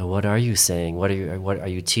 What are you saying? What are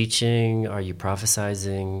you teaching? Are you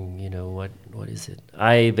prophesizing? What is it?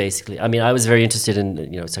 I was very interested in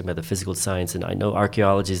talking about the physical science, and I know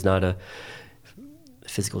archaeology is not a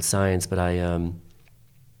physical science, but I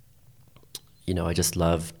just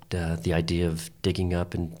loved the idea of digging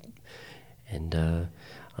up and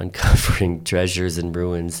uncovering treasures and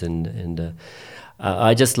ruins, and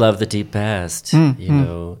I just love the deep past,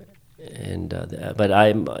 and but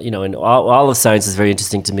I'm and all of science is very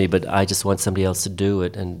interesting to me, but I just want somebody else to do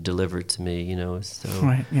it and deliver it to me, so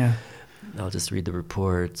right, yeah. I'll just read the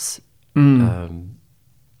reports. But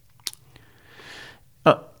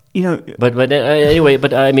anyway,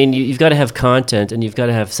 but I mean, you've got to have content, and you've got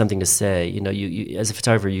to have something to say. You as a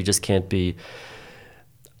photographer, you just can't be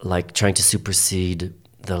like trying to supersede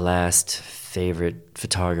the last favorite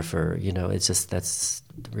photographer. It's just that's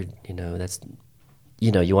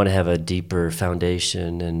you want to have a deeper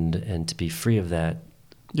foundation and to be free of that.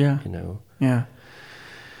 Yeah. Yeah.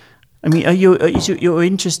 I mean, your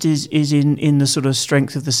interest is in the sort of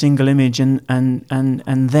strength of the single image, and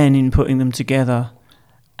then in putting them together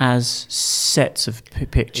as sets of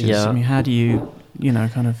pictures. Yeah. I mean, how do you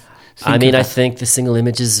kind of think I think the single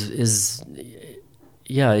image is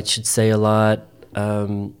it should say a lot.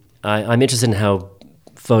 I'm interested in how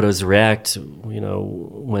photos react,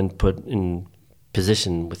 when put in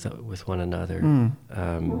position with one another.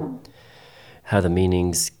 How the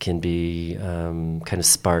meanings can be kind of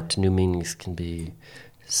sparked. New meanings can be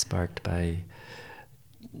sparked by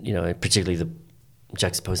particularly the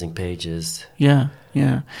juxtaposing pages. Yeah.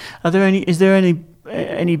 Is there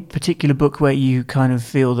any particular book where you kind of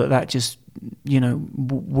feel that just,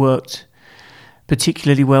 worked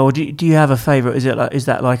particularly well? Or do you have a favorite? Is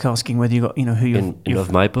that like asking whether you got, who you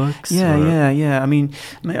of my books? Yeah. I mean,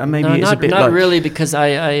 maybe no, it's not, a bit not like, really, because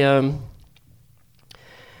I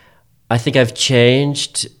think I've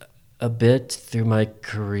changed a bit through my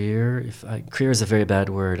career. Career is a very bad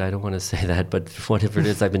word. I don't want to say that, but whatever it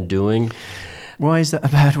is I've been doing. Why is that a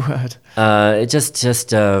bad word? It's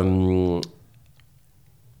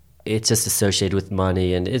just associated with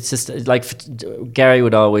money, and it's just like Gary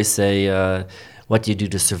would always say, "What do you do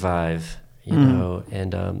to survive?" You know,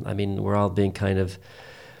 and I mean, we're all being kind of,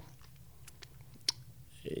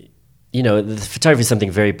 the photography is something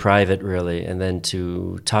very private, really, and then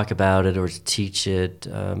to talk about it or to teach it,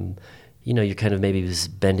 you're kind of maybe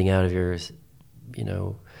just bending out of your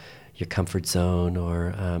comfort zone,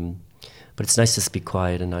 or. But it's nice to just be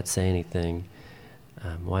quiet and not say anything.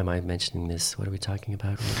 Why am I mentioning this? What are we talking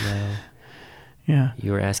about right now? Yeah,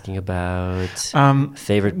 you were asking about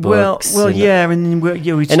favorite books. Well, yeah, and then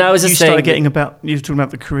and I was just saying you were talking about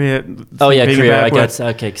the career. Career. I got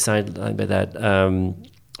okay, excited by that.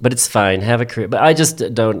 But it's fine. Have a career, but I just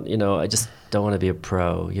don't. I just don't want to be a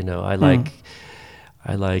pro. I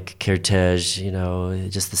like Kertész.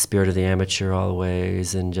 Just the spirit of the amateur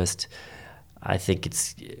always, and just I think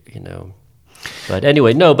it's But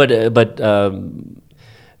anyway, no. But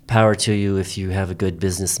power to you if you have a good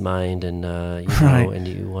business mind and and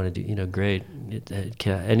you want to do great.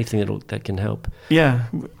 Anything that can help. Yeah,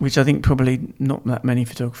 which I think probably not that many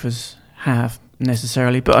photographers have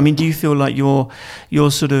necessarily. But I mean, do you feel like your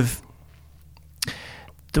sort of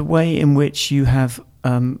the way in which you have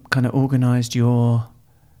kind of organised your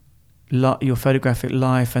photographic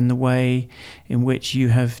life and the way in which you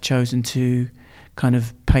have chosen to kind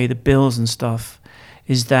of pay the bills and stuff,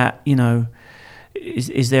 is that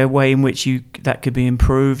is there a way in which that could be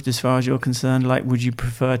improved as far as you're concerned? Like, would you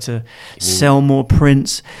prefer to sell more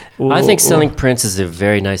prints? I think selling prints is a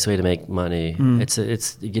very nice way to make money.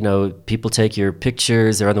 It's people take your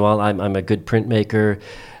pictures, they're on the wall. I'm a good printmaker.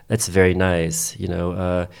 That's very nice.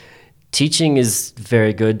 Teaching is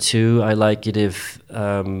very good too. I like it if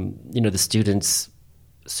the students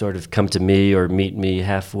sort of come to me or meet me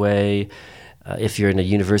halfway. If you're in a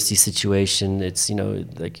university situation, it's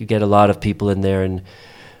like you get a lot of people in there, and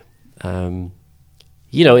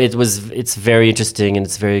it's very interesting and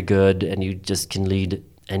it's very good, and you just can lead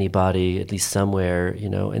anybody at least somewhere,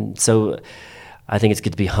 and so I think it's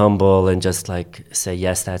good to be humble and just like say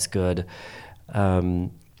yes, that's good.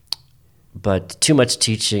 But too much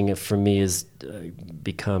teaching for me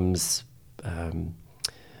becomes I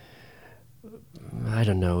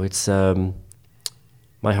don't know. It's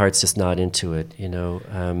my heart's just not into it,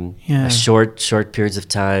 Short periods of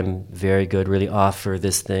time, very good, really offer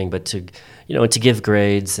this thing, but to give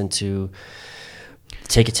grades and to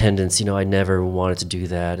take attendance, I never wanted to do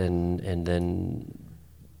that, and then,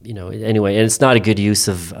 anyway, and it's not a good use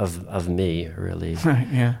of me, really. Right,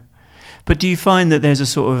 yeah. But do you find that there's a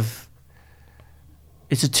sort of,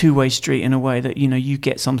 it's a two-way street in a way that, you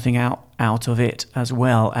get something out of it as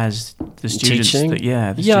well as the students. Teaching?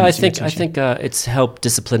 I think it's helped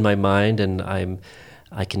discipline my mind, and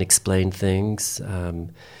I can explain things.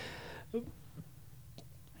 And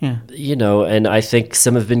I think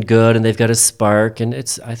some have been good, and they've got a spark, and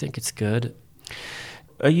I think it's good.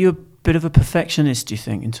 Are you a bit of a perfectionist, do you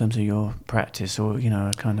think, in terms of your practice, or you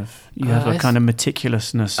have a kind of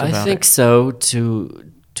meticulousness about it? I think so, to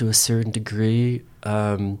a certain degree.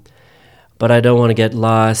 But I don't want to get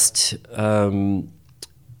lost.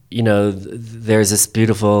 There's this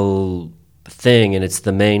beautiful thing, and it's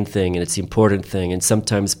the main thing, and it's the important thing. And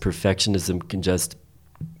sometimes perfectionism can just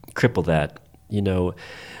cripple that.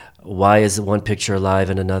 Why is one picture alive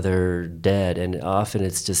and another dead? And often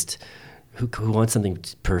it's just who wants something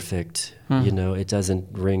perfect? It doesn't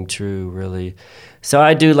ring true, really. So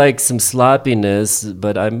I do like some sloppiness,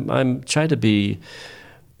 but I'm trying to be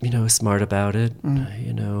smart about it.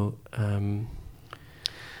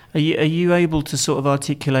 Are you able to sort of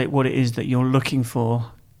articulate what it is that you're looking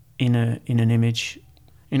for in an image,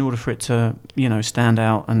 in order for it to stand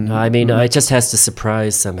out? And it just has to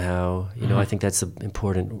surprise somehow. I think that's an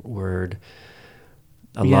important word.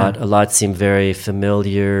 A lot seem very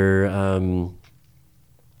familiar. A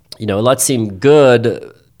lot seem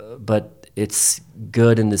good, but it's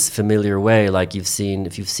good in this familiar way. Like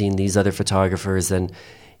if you've seen these other photographers, then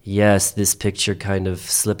yes, this picture kind of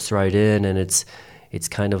slips right in, and it's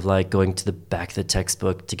kind of like going to the back of the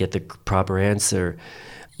textbook to get the proper answer,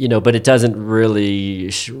 but it doesn't really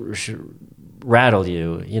rattle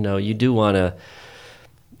you. You know, you do want to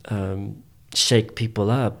shake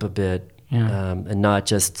people up a bit, and not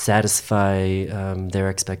just satisfy their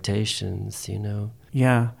expectations, you know.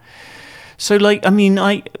 Yeah. So, like, I mean,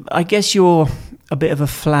 I guess you're a bit of a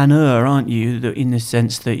flaneur, aren't you? In the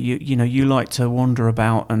sense that you like to wander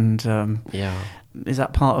about, and is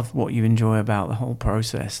that part of what you enjoy about the whole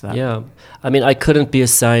process? Yeah. I mean, I couldn't be a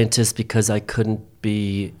scientist because I couldn't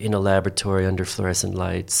be in a laboratory under fluorescent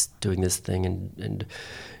lights doing this thing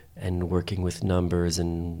and working with numbers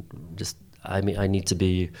and just. I mean, I need to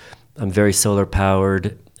be. I'm very solar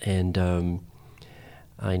powered, and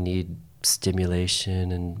I need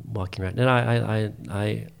stimulation and walking around. And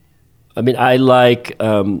I mean, I like,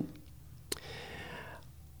 I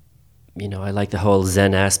like the whole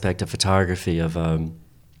Zen aspect of photography of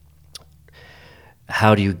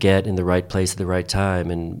how do you get in the right place at the right time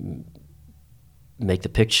and make the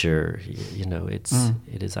picture. You know, it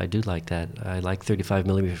is. I do like that. I like 35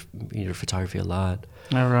 millimeter photography a lot.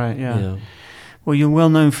 Oh, right, yeah. Well, you're well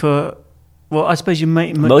known for. Well, I suppose you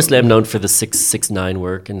mostly I'm known for the 6:9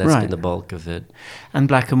 work, and that's been the bulk of it. And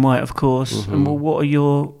black and white, of course. Mm-hmm. And what are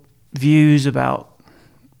your views about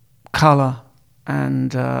colour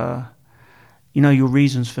and your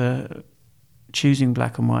reasons for choosing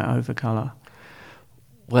black and white over colour?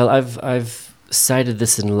 Well, I've cited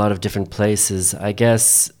this in a lot of different places. I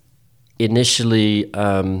guess initially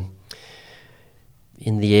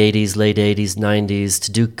in the 80s, late 80s, 90s,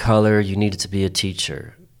 to do color, you needed to be a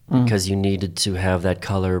teacher because you needed to have that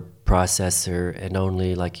color processor, and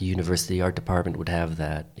only like a university art department would have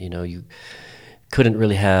that. You know, you couldn't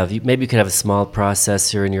really have. Maybe you could have a small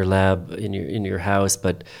processor in your lab, in your house,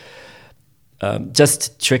 but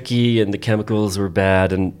just tricky, and the chemicals were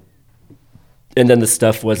bad, and then the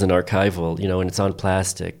stuff wasn't archival, you know, and it's on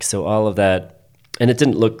plastic. So all of that, and it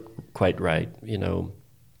didn't look quite right, you know.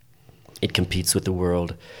 It competes with the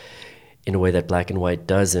world in a way that black and white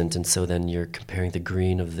doesn't. And so then you're comparing the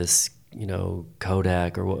green of this, you know,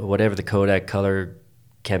 Kodak or whatever the Kodak color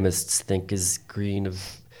chemists think is green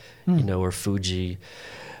of, you know, or Fuji.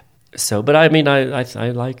 So, but I mean, I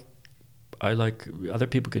like other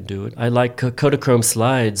people could do it. I like Kodachrome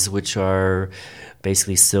slides, which are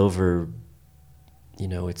basically silver. You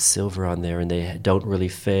know, it's silver on there, and they don't really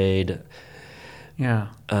fade. Yeah.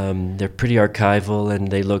 They're pretty archival, and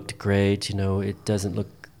they looked great. You know, it doesn't look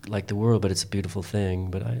like the world, but it's a beautiful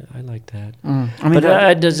thing. But I like that. I mean,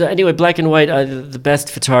 but anyway, black and white. The best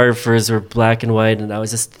photographers were black and white, and I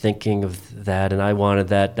was just thinking of that, and I wanted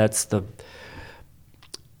that. That's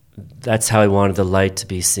how I wanted the light to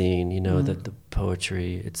be seen. You know, the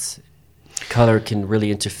poetry. Color can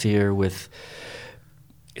really interfere with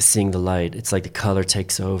seeing the light. It's like the color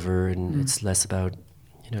takes over, and it's less about.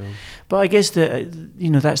 But I guess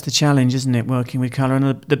that's the challenge, isn't it? Working with colour,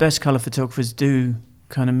 and the best colour photographers do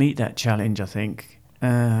kind of meet that challenge, I think.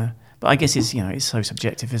 But I guess it's so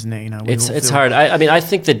subjective, isn't it? You know, it's hard. I mean, I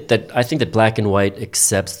think that black and white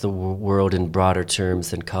accepts the world in broader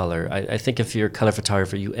terms than colour. I think if you're a colour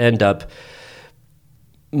photographer, you end up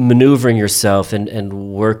maneuvering yourself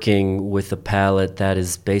and working with a palette that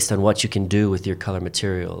is based on what you can do with your color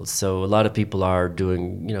materials. So a lot of people are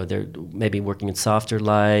doing, they're maybe working in softer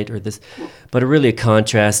light or this, but really a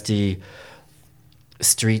contrasty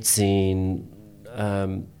street scene.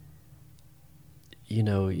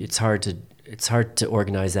 It's hard to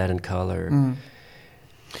organize that in color. Well,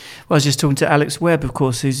 I was just talking to Alex Webb, of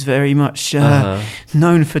course, who's very much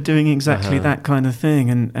known for doing exactly that kind of thing,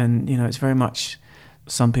 and it's very much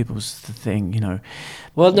some people's thing,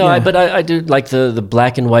 Well, no, but I do like the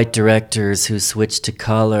black and white directors who switched to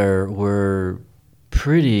color were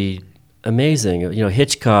pretty amazing.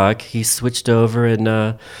 Hitchcock, he switched over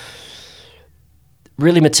and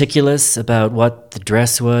really meticulous about what the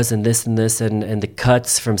dress was and this, and the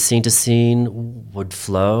cuts from scene to scene would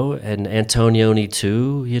flow. And Antonioni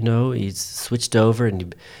too, he switched over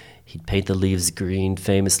and he'd paint the leaves green,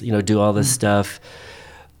 famously, do all this stuff.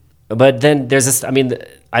 But then there's this, I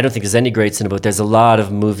don't think there's any great cinema, but there's a lot of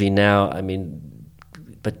movie now,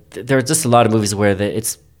 but there are just a lot of movies where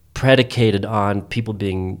it's predicated on people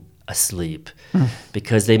being asleep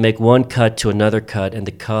because they make one cut to another cut and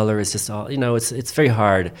the color is just all, it's very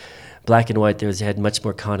hard. Black and white, you had much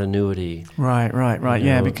more continuity. Right.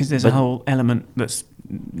 Yeah, because there's a whole element that's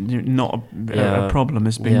not a problem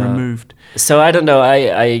has been removed. So I don't know,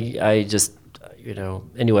 I just,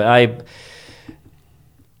 anyway,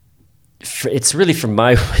 it's really for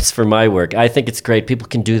my work. I think it's great. People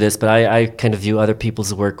can do this, but I kind of view other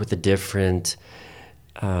people's work with a different,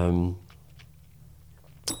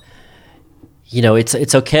 you know,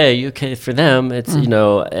 it's okay for them. It's you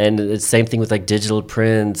know, and it's same thing with like digital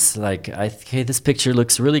prints. Like, hey, this picture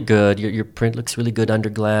looks really good. Your print looks really good under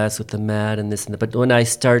glass with the matte and this and that. But when I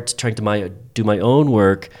start trying to do my own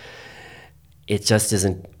work, it just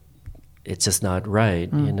isn't. It's just not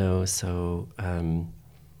right, you know. So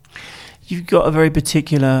you've got a very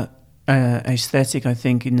particular aesthetic, I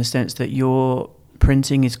think, in the sense that your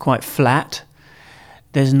printing is quite flat.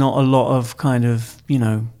 There's not a lot of kind of, you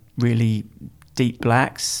know, really deep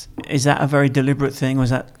blacks. Is that a very deliberate thing, or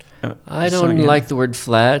is that? I don't like the word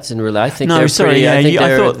flat, and really, I think no, they're sorry, pretty. yeah, I think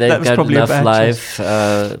I thought they've that was got probably enough a bad life.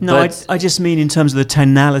 No, I just mean in terms of the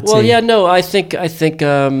tonality. Well, yeah, no, I think.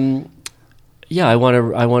 Yeah, I want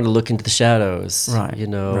to look into the shadows, right? You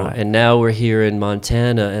know, right. And now we're here in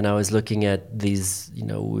Montana, and I was looking at these. You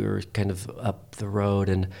know, we were kind of up the road,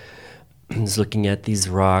 and I was looking at these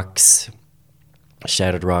rocks,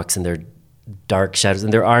 shadowed rocks, and they're dark shadows,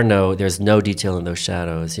 and there's no detail in those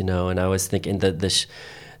shadows, you know. And I was thinking that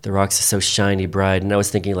the rocks are so shiny bright, and I was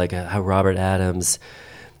thinking like how Robert Adams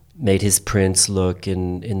made his prints look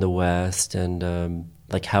in the West, and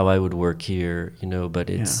like how I would work here, you know. But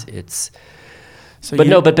it's. So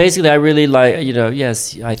but basically I really like, you know,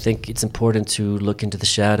 yes, I think it's important to look into the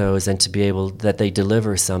shadows and to be able that they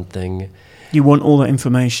deliver something. You want all that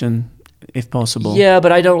information, if possible. Yeah,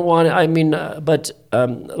 but I don't want. I mean,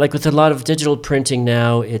 like with a lot of digital printing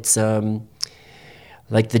now, it's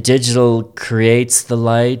like the digital creates the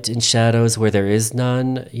light in shadows where there is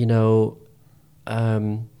none. You know,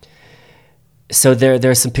 so there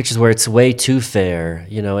are some pictures where it's way too fair.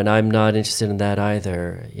 You know, and I'm not interested in that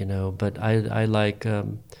either. You know, but I like.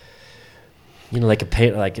 You know, like a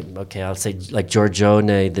paint, like okay, I'll say like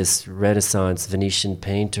Giorgione, this Renaissance Venetian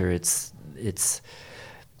painter. It's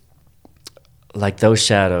like those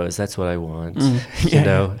shadows. That's what I want. Yeah, you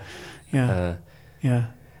know. Yeah.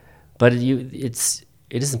 But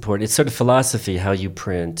it is important. It's sort of philosophy how you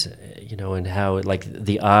print, you know, and how like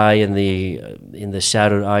the eye and in the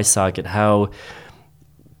shadowed eye socket, how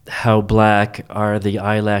black are the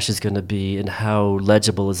eyelashes going to be, and how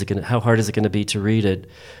legible is it going to, how hard is it going to be to read it?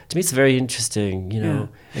 To me, it's very interesting, you know,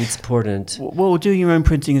 and it's important. Well, doing your own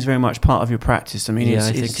printing is very much part of your practice. I mean,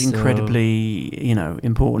 it's so. Incredibly, you know,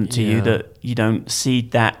 important to you that you don't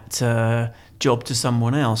cede that job to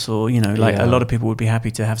someone else, or, you know, like a lot of people would be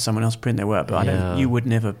happy to have someone else print their work, but you would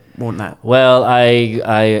never want that. Well,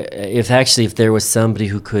 if there was somebody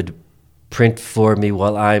who could print for me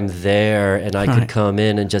while I'm there, and I could come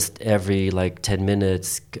in and just every like 10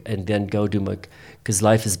 minutes and then go do my, because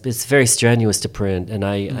it's very strenuous to print, and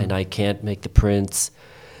I can't make the prints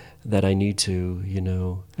that I need to, you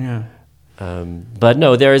know. Yeah. But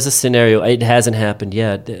no, there is a scenario. It hasn't happened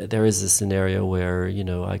yet. There is a scenario where, you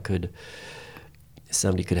know,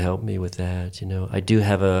 somebody could help me with that. You know, I do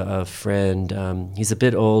have a friend. He's a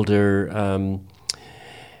bit older.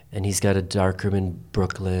 And he's got a darkroom in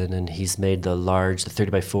Brooklyn, and he's made the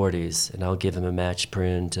 30 by 40s, and I'll give him a match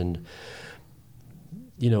print, and,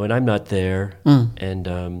 you know, and I'm not there,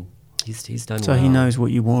 and he's done so well. He knows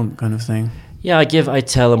what you want, kind of thing. Yeah, I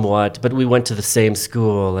tell him what, but we went to the same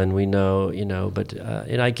school, and we know, you know, but,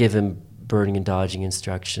 and I give him burning and dodging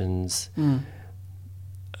instructions,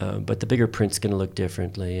 but the bigger print's going to look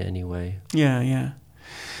differently anyway. Yeah.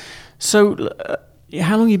 So,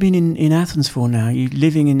 how long have you been in Athens for now? Are you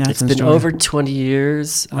living in Athens? It's been over 20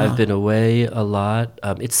 years. Wow. I've been away a lot.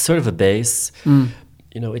 It's sort of a base. You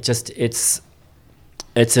know, it's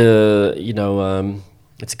a, you know,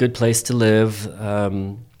 it's a good place to live.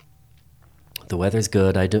 The weather's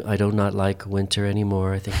good. I do not like winter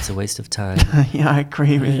anymore. I think it's a waste of time. Yeah, I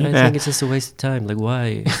agree with you. I think it's just a waste of time. Like,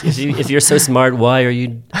 why? If you're so smart, why are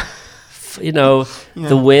you... You know,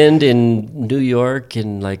 the wind in New York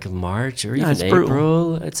in like March or even April,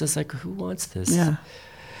 brutal. It's just like, who wants this? Yeah,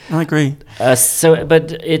 I agree.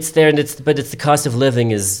 But it's there, and it's the cost of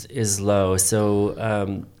living is low.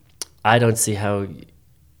 So I don't see how,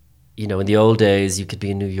 you know, in the old days you could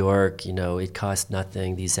be in New York. You know, it cost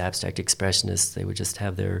nothing. These abstract expressionists, they would just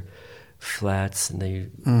have their flats and they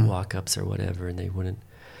walk-ups or whatever, and they wouldn't.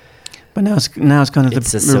 But now it's kind of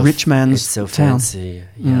the rich man's It's so town. fancy.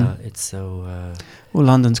 Yeah, it's so... well,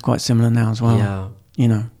 London's quite similar now as well. Yeah. You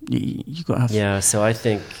know, you got to have... Yeah, so I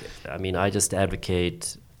think, I mean, I just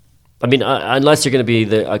advocate... I mean, unless you're going to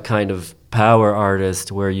be a kind of power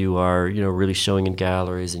artist where you are, you know, really showing in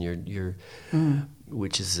galleries and you're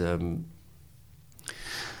which is...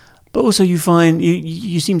 But also you find,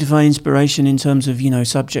 you seem to find inspiration in terms of, you know,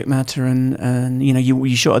 subject matter and you know,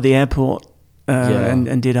 you shot at the airport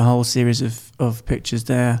and did a whole series of pictures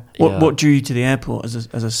there. What drew you to the airport as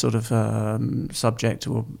a sort of subject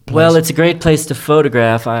or place? Well, it's a great place to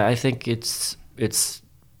photograph. I think it's it's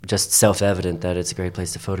just self-evident that it's a great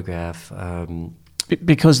place to photograph.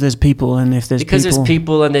 Because there's people, and if there's because there's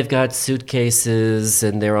people and they've got suitcases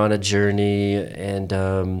and they're on a journey, and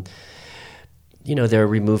they're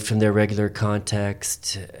removed from their regular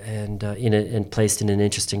context and and placed in an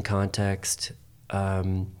interesting context,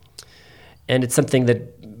 and it's something that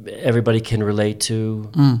everybody can relate to.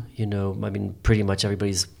 I mean, pretty much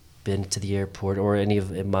everybody's been to the airport, or any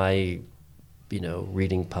of my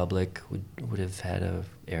reading public would have had a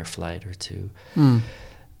air flight or two.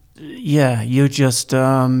 Yeah, you're just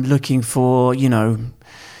looking for,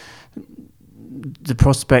 the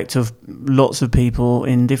prospect of lots of people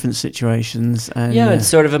in different situations. And it's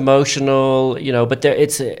sort of emotional, but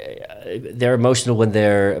they're emotional when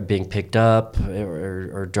they're being picked up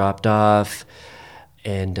or dropped off.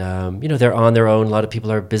 And, they're on their own. A lot of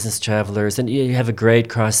people are business travelers. And you have a great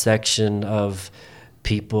cross-section of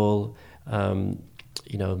people,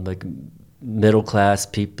 like middle-class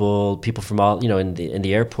people from all, in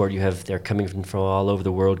the airport, they're coming from all over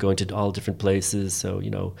the world, going to all different places. So,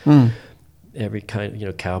 every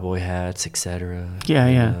kind, cowboy hats, etc.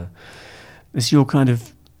 Yeah. It's your kind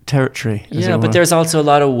of territory. Yeah, but there's also a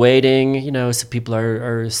lot of waiting, so people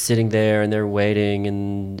are sitting there and they're waiting,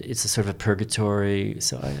 and it's a sort of a purgatory.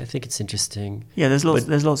 So I think it's interesting. Yeah, there's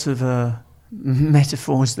lots of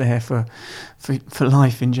metaphors there for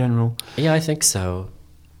life in general. Yeah, I think so.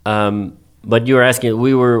 But you were asking,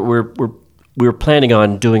 we were planning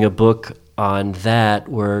on doing a book on that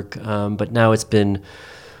work, but now it's been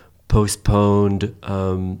postponed.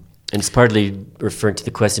 And it's partly referring to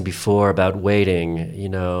the question before about waiting,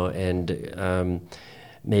 and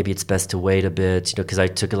maybe it's best to wait a bit, because I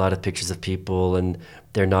took a lot of pictures of people and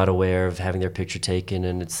they're not aware of having their picture taken,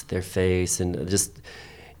 and it's their face. And just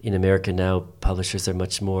in America now, publishers are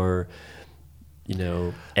much more,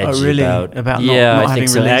 edgy really? about not I think having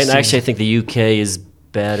so. And releases? actually, I think the UK is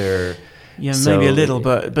better. Yeah, maybe a little,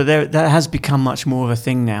 but that has become much more of a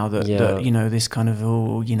thing now. That this kind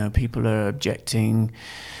of people are objecting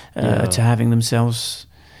to having themselves.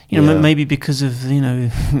 Maybe because of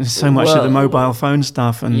so much of the mobile phone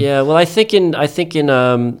stuff. And I think in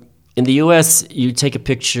the US, you take a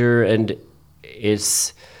picture and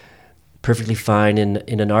it's perfectly fine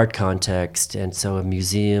in an art context, and so a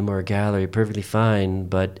museum or a gallery, perfectly fine.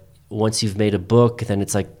 But once you've made a book, then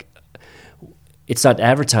it's like, it's not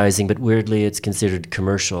advertising, but weirdly it's considered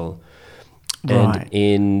commercial. Right. And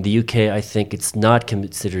in the UK, I think it's not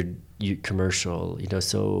considered commercial,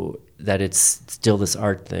 so that it's still this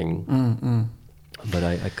art thing. But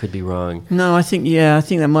I could be wrong. No, I think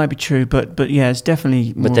that might be true, but yeah, it's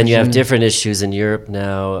definitely more. But then you have different issues in Europe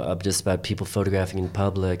now, just about people photographing in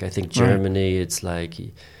public. I think Germany, it's like...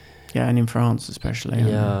 Yeah, and in France especially.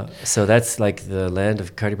 Yeah, so that's like the land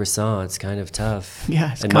of Cartier-Bresson. It's kind of tough.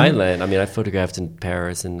 Yeah, it's and my land. I mean, I photographed in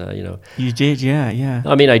Paris, and You did, yeah.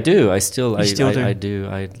 I mean, I do. I still do. I do.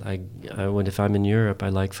 When if I'm in Europe, I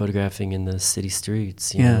like photographing in the city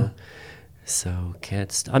streets. You know? So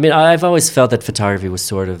can't. I mean, I've always felt that photography was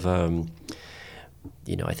sort of. I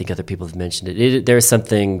think other people have mentioned it. There's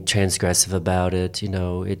something transgressive about it.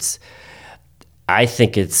 I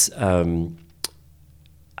think it's.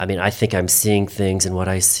 I think I'm seeing things, and what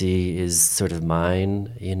I see is sort of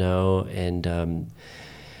mine, and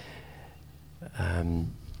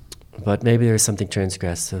but maybe there's something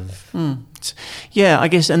transgressive. Yeah, I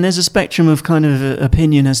guess, and there's a spectrum of kind of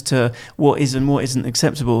opinion as to what is and what isn't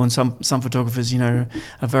acceptable, and some photographers, are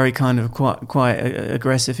very kind of quite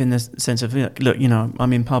aggressive in the sense of, look,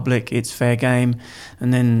 I'm in public, it's fair game,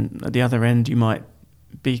 and then at the other end, you might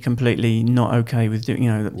be completely not okay with doing,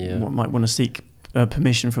 might want to seek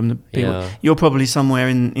permission from the people. Yeah. You're probably somewhere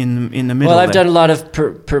in the middle. Well, I've done a lot of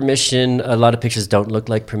permission. A lot of pictures don't look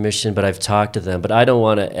like permission, but I've talked to them. But I don't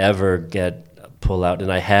want to ever pull out,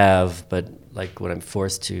 and I have, but like when I'm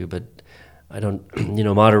forced to. But I don't.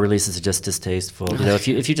 Model releases are just distasteful. If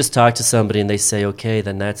you just talk to somebody and they say okay,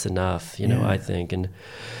 then that's enough. I think. And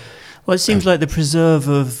well, it seems like the preserve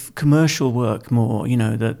of commercial work more.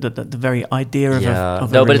 The very idea of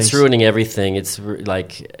of no, but it's ruining everything. It's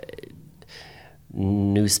like.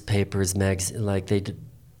 Newspapers, magazines, like they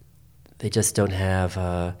just don't have.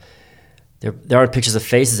 There aren't pictures of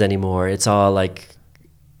faces anymore. It's all like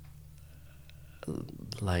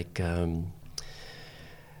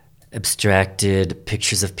abstracted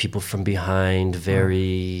pictures of people from behind,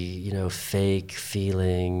 very fake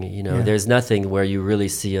feeling. There's nothing where you really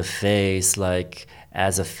see a face like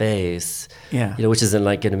as a face. Yeah. Which is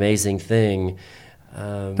like an amazing thing.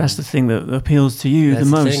 That's the thing that appeals to you the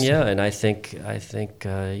most. Thing, yeah, and I think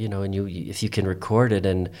and if you can record it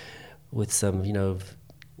and with some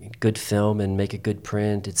good film and make a good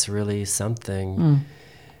print, it's really something.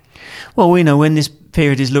 Well, we know when this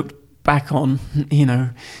period is looked back on,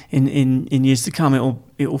 in years to come,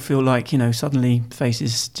 it'll feel like, suddenly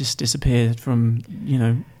faces just disappeared from,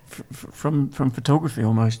 from photography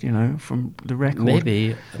almost, from the record.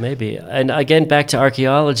 Maybe. And again, back to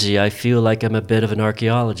archaeology, I feel like I'm a bit of an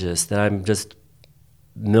archaeologist, that I'm just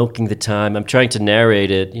milking the time. I'm trying to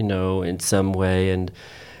narrate it, in some way,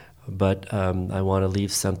 but I want to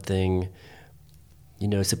leave something,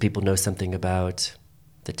 so people know something about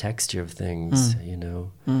the texture of things,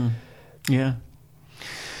 Yeah.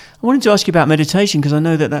 I wanted to ask you about meditation, because I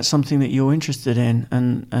know that that's something that you're interested in,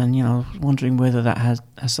 and I was wondering whether that has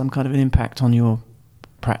some kind of an impact on your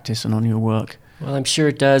practice and on your work. Well, I'm sure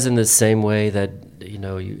it does, in the same way that,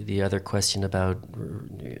 the other question about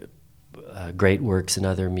great works in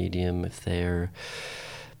other medium, if they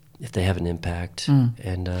have an impact.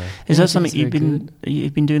 And is that something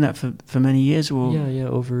you've been doing that for many years, or? Yeah,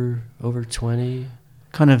 over 20.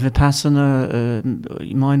 Kind of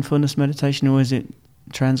vipassana, mindfulness meditation, or is it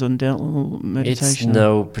transcendental meditation? It's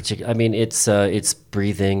no particular. I mean, it's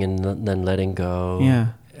breathing and then letting go. Yeah.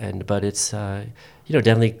 But it's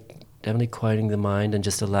definitely quieting the mind and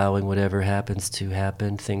just allowing whatever happens to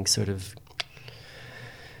happen. Things sort of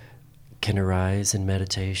can arise in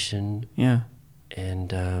meditation. Yeah.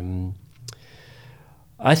 And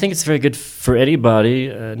I think it's very good for anybody,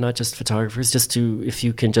 not just photographers, if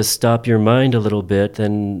you can just stop your mind a little bit,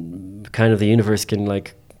 then kind of the universe can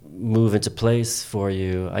move into place for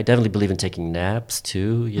you. I definitely believe in taking naps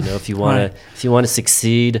too. If you want to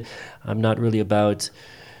succeed, I'm not really about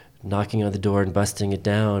knocking on the door and busting it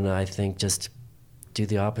down. I think just do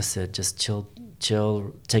the opposite. Just chill,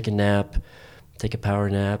 take a nap, take a power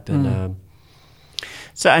nap, and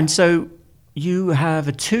So you have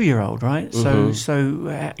a 2-year-old, right? Mm-hmm. So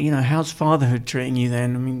how's fatherhood treating you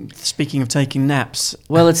then? I mean, speaking of taking naps.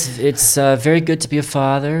 Well, it's very good to be a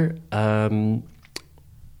father.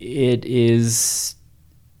 It is.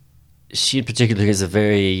 She in particular is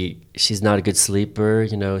she's not a good sleeper,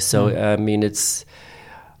 So I mean, it's.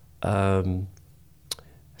 So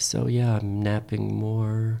yeah, I'm napping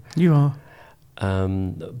more. You are.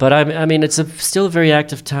 But I mean, it's still a very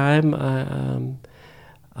active time.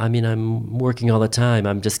 I'm working all the time.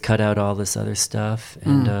 I'm just cut out all this other stuff,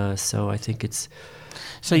 and so I think it's.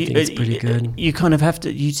 So it's pretty good. You kind of have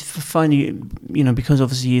to. You find because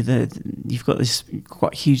obviously you've got this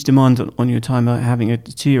quite huge demand on your time. Having a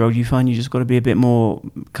 2-year-old, you find you just got to be a bit more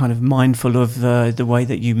kind of mindful of the way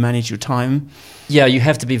that you manage your time. Yeah, you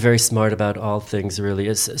have to be very smart about all things, really,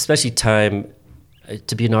 especially time.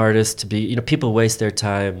 To be an artist, to be people waste their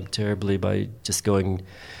time terribly by just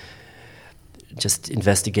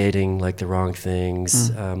investigating the wrong things.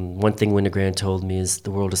 One thing Winogrand told me is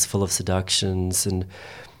the world is full of seductions, and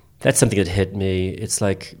that's something that hit me. It's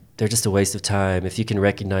like they're just a waste of time. If you can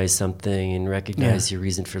recognize something and recognize your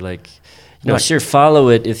reason for sure, follow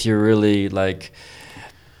it if you're really but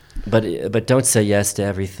don't say yes to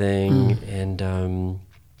everything. And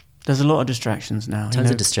there's a lot of distractions now. Tons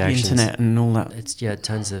of distractions. The internet and all that.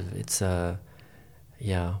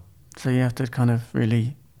 So you have to kind of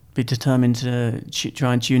really be determined to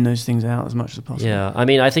try and tune those things out as much as possible. Yeah, I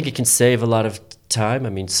mean, I think it can save a lot of time. I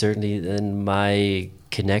mean, certainly in my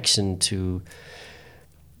connection to,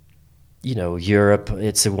 Europe,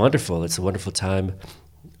 it's a wonderful time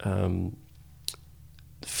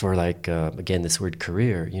for again, this word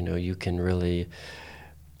career. You can really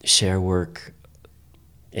share work.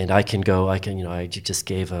 And I just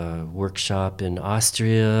gave a workshop in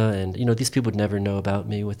Austria, and, these people would never know about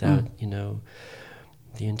me without,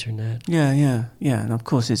 the internet. Yeah, and of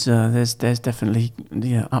course it's there's definitely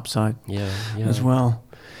the upside. Yeah, as well.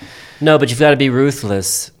 No, but you've got to be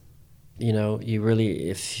ruthless.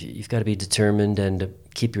 You've got to be determined and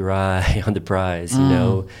keep your eye on the prize.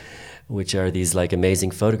 Which are these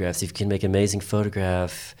amazing photographs. If you can make an amazing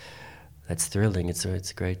photograph, that's thrilling. It's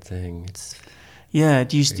a great thing. Yeah.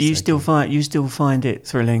 Do you still find it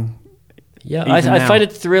thrilling? Yeah, I find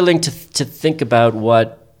it thrilling to think about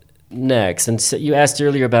what next. And so you asked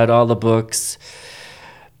earlier about all the books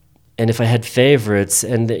and if I had favorites,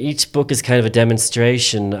 and each book is kind of a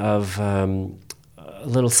demonstration of a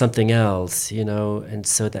little something else, and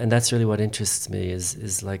so and that's really what interests me is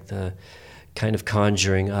the kind of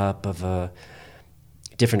conjuring up of a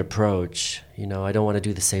different approach. I don't want to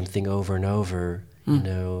do the same thing over and over.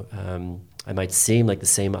 I might seem like the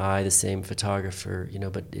same eye, the same photographer,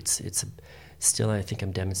 but it's still, I think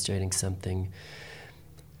I'm demonstrating something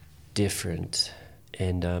different.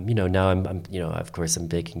 And now I'm of course I'm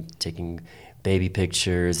taking baby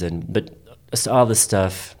pictures, but all this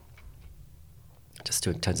stuff just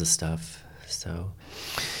doing tons of stuff. So.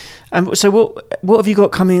 So what have you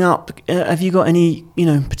got coming up? Have you got any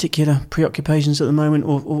particular preoccupations at the moment,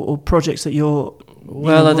 or projects that you're?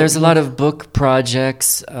 Well, there's a lot of book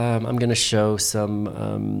projects. I'm going to show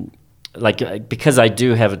some, because I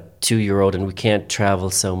do have a 2-year-old and we can't travel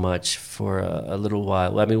so much for a little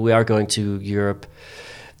while. I mean, we are going to Europe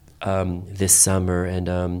this summer, and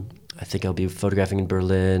I think I'll be photographing in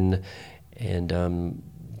Berlin, and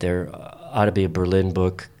there ought to be a Berlin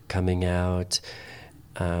book coming out.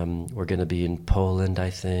 We're going to be in Poland,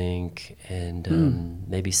 I think, and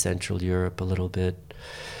maybe Central Europe a little bit.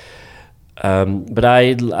 But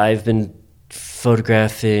I've been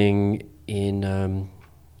photographing in.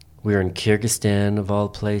 We were in Kyrgyzstan, of all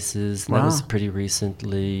places. Wow. That was pretty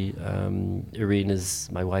recently. Irina's,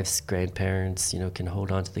 my wife's grandparents, can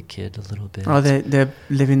hold on to the kid a little bit. Oh, they're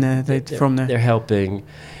living there. They're from there. They're helping.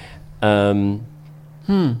 And.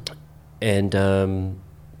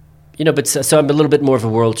 But so I'm a little bit more of a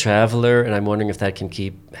world traveler, and I'm wondering if that can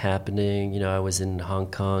keep happening. I was in Hong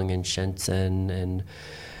Kong and Shenzhen, and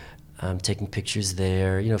taking pictures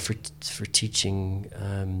there, for teaching.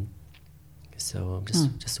 So I'm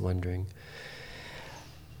just wondering.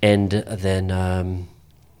 And then I'm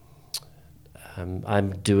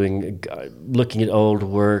looking at old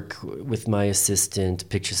work with my assistant,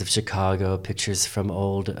 pictures of Chicago, pictures from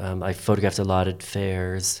old. I photographed a lot at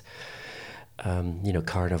fairs.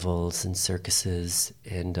 Carnivals and circuses,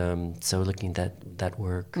 and so looking at that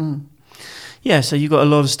work. Yeah, so you got a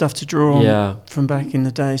lot of stuff to draw on from back in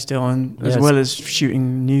the day still, and as well as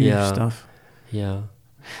shooting new stuff. Yeah.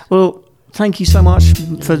 Well, thank you so much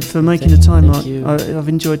for making the time, Mark. I've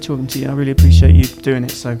enjoyed talking to you. I really appreciate you doing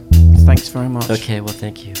it, so thanks very much. Okay, well,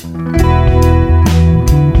 thank you.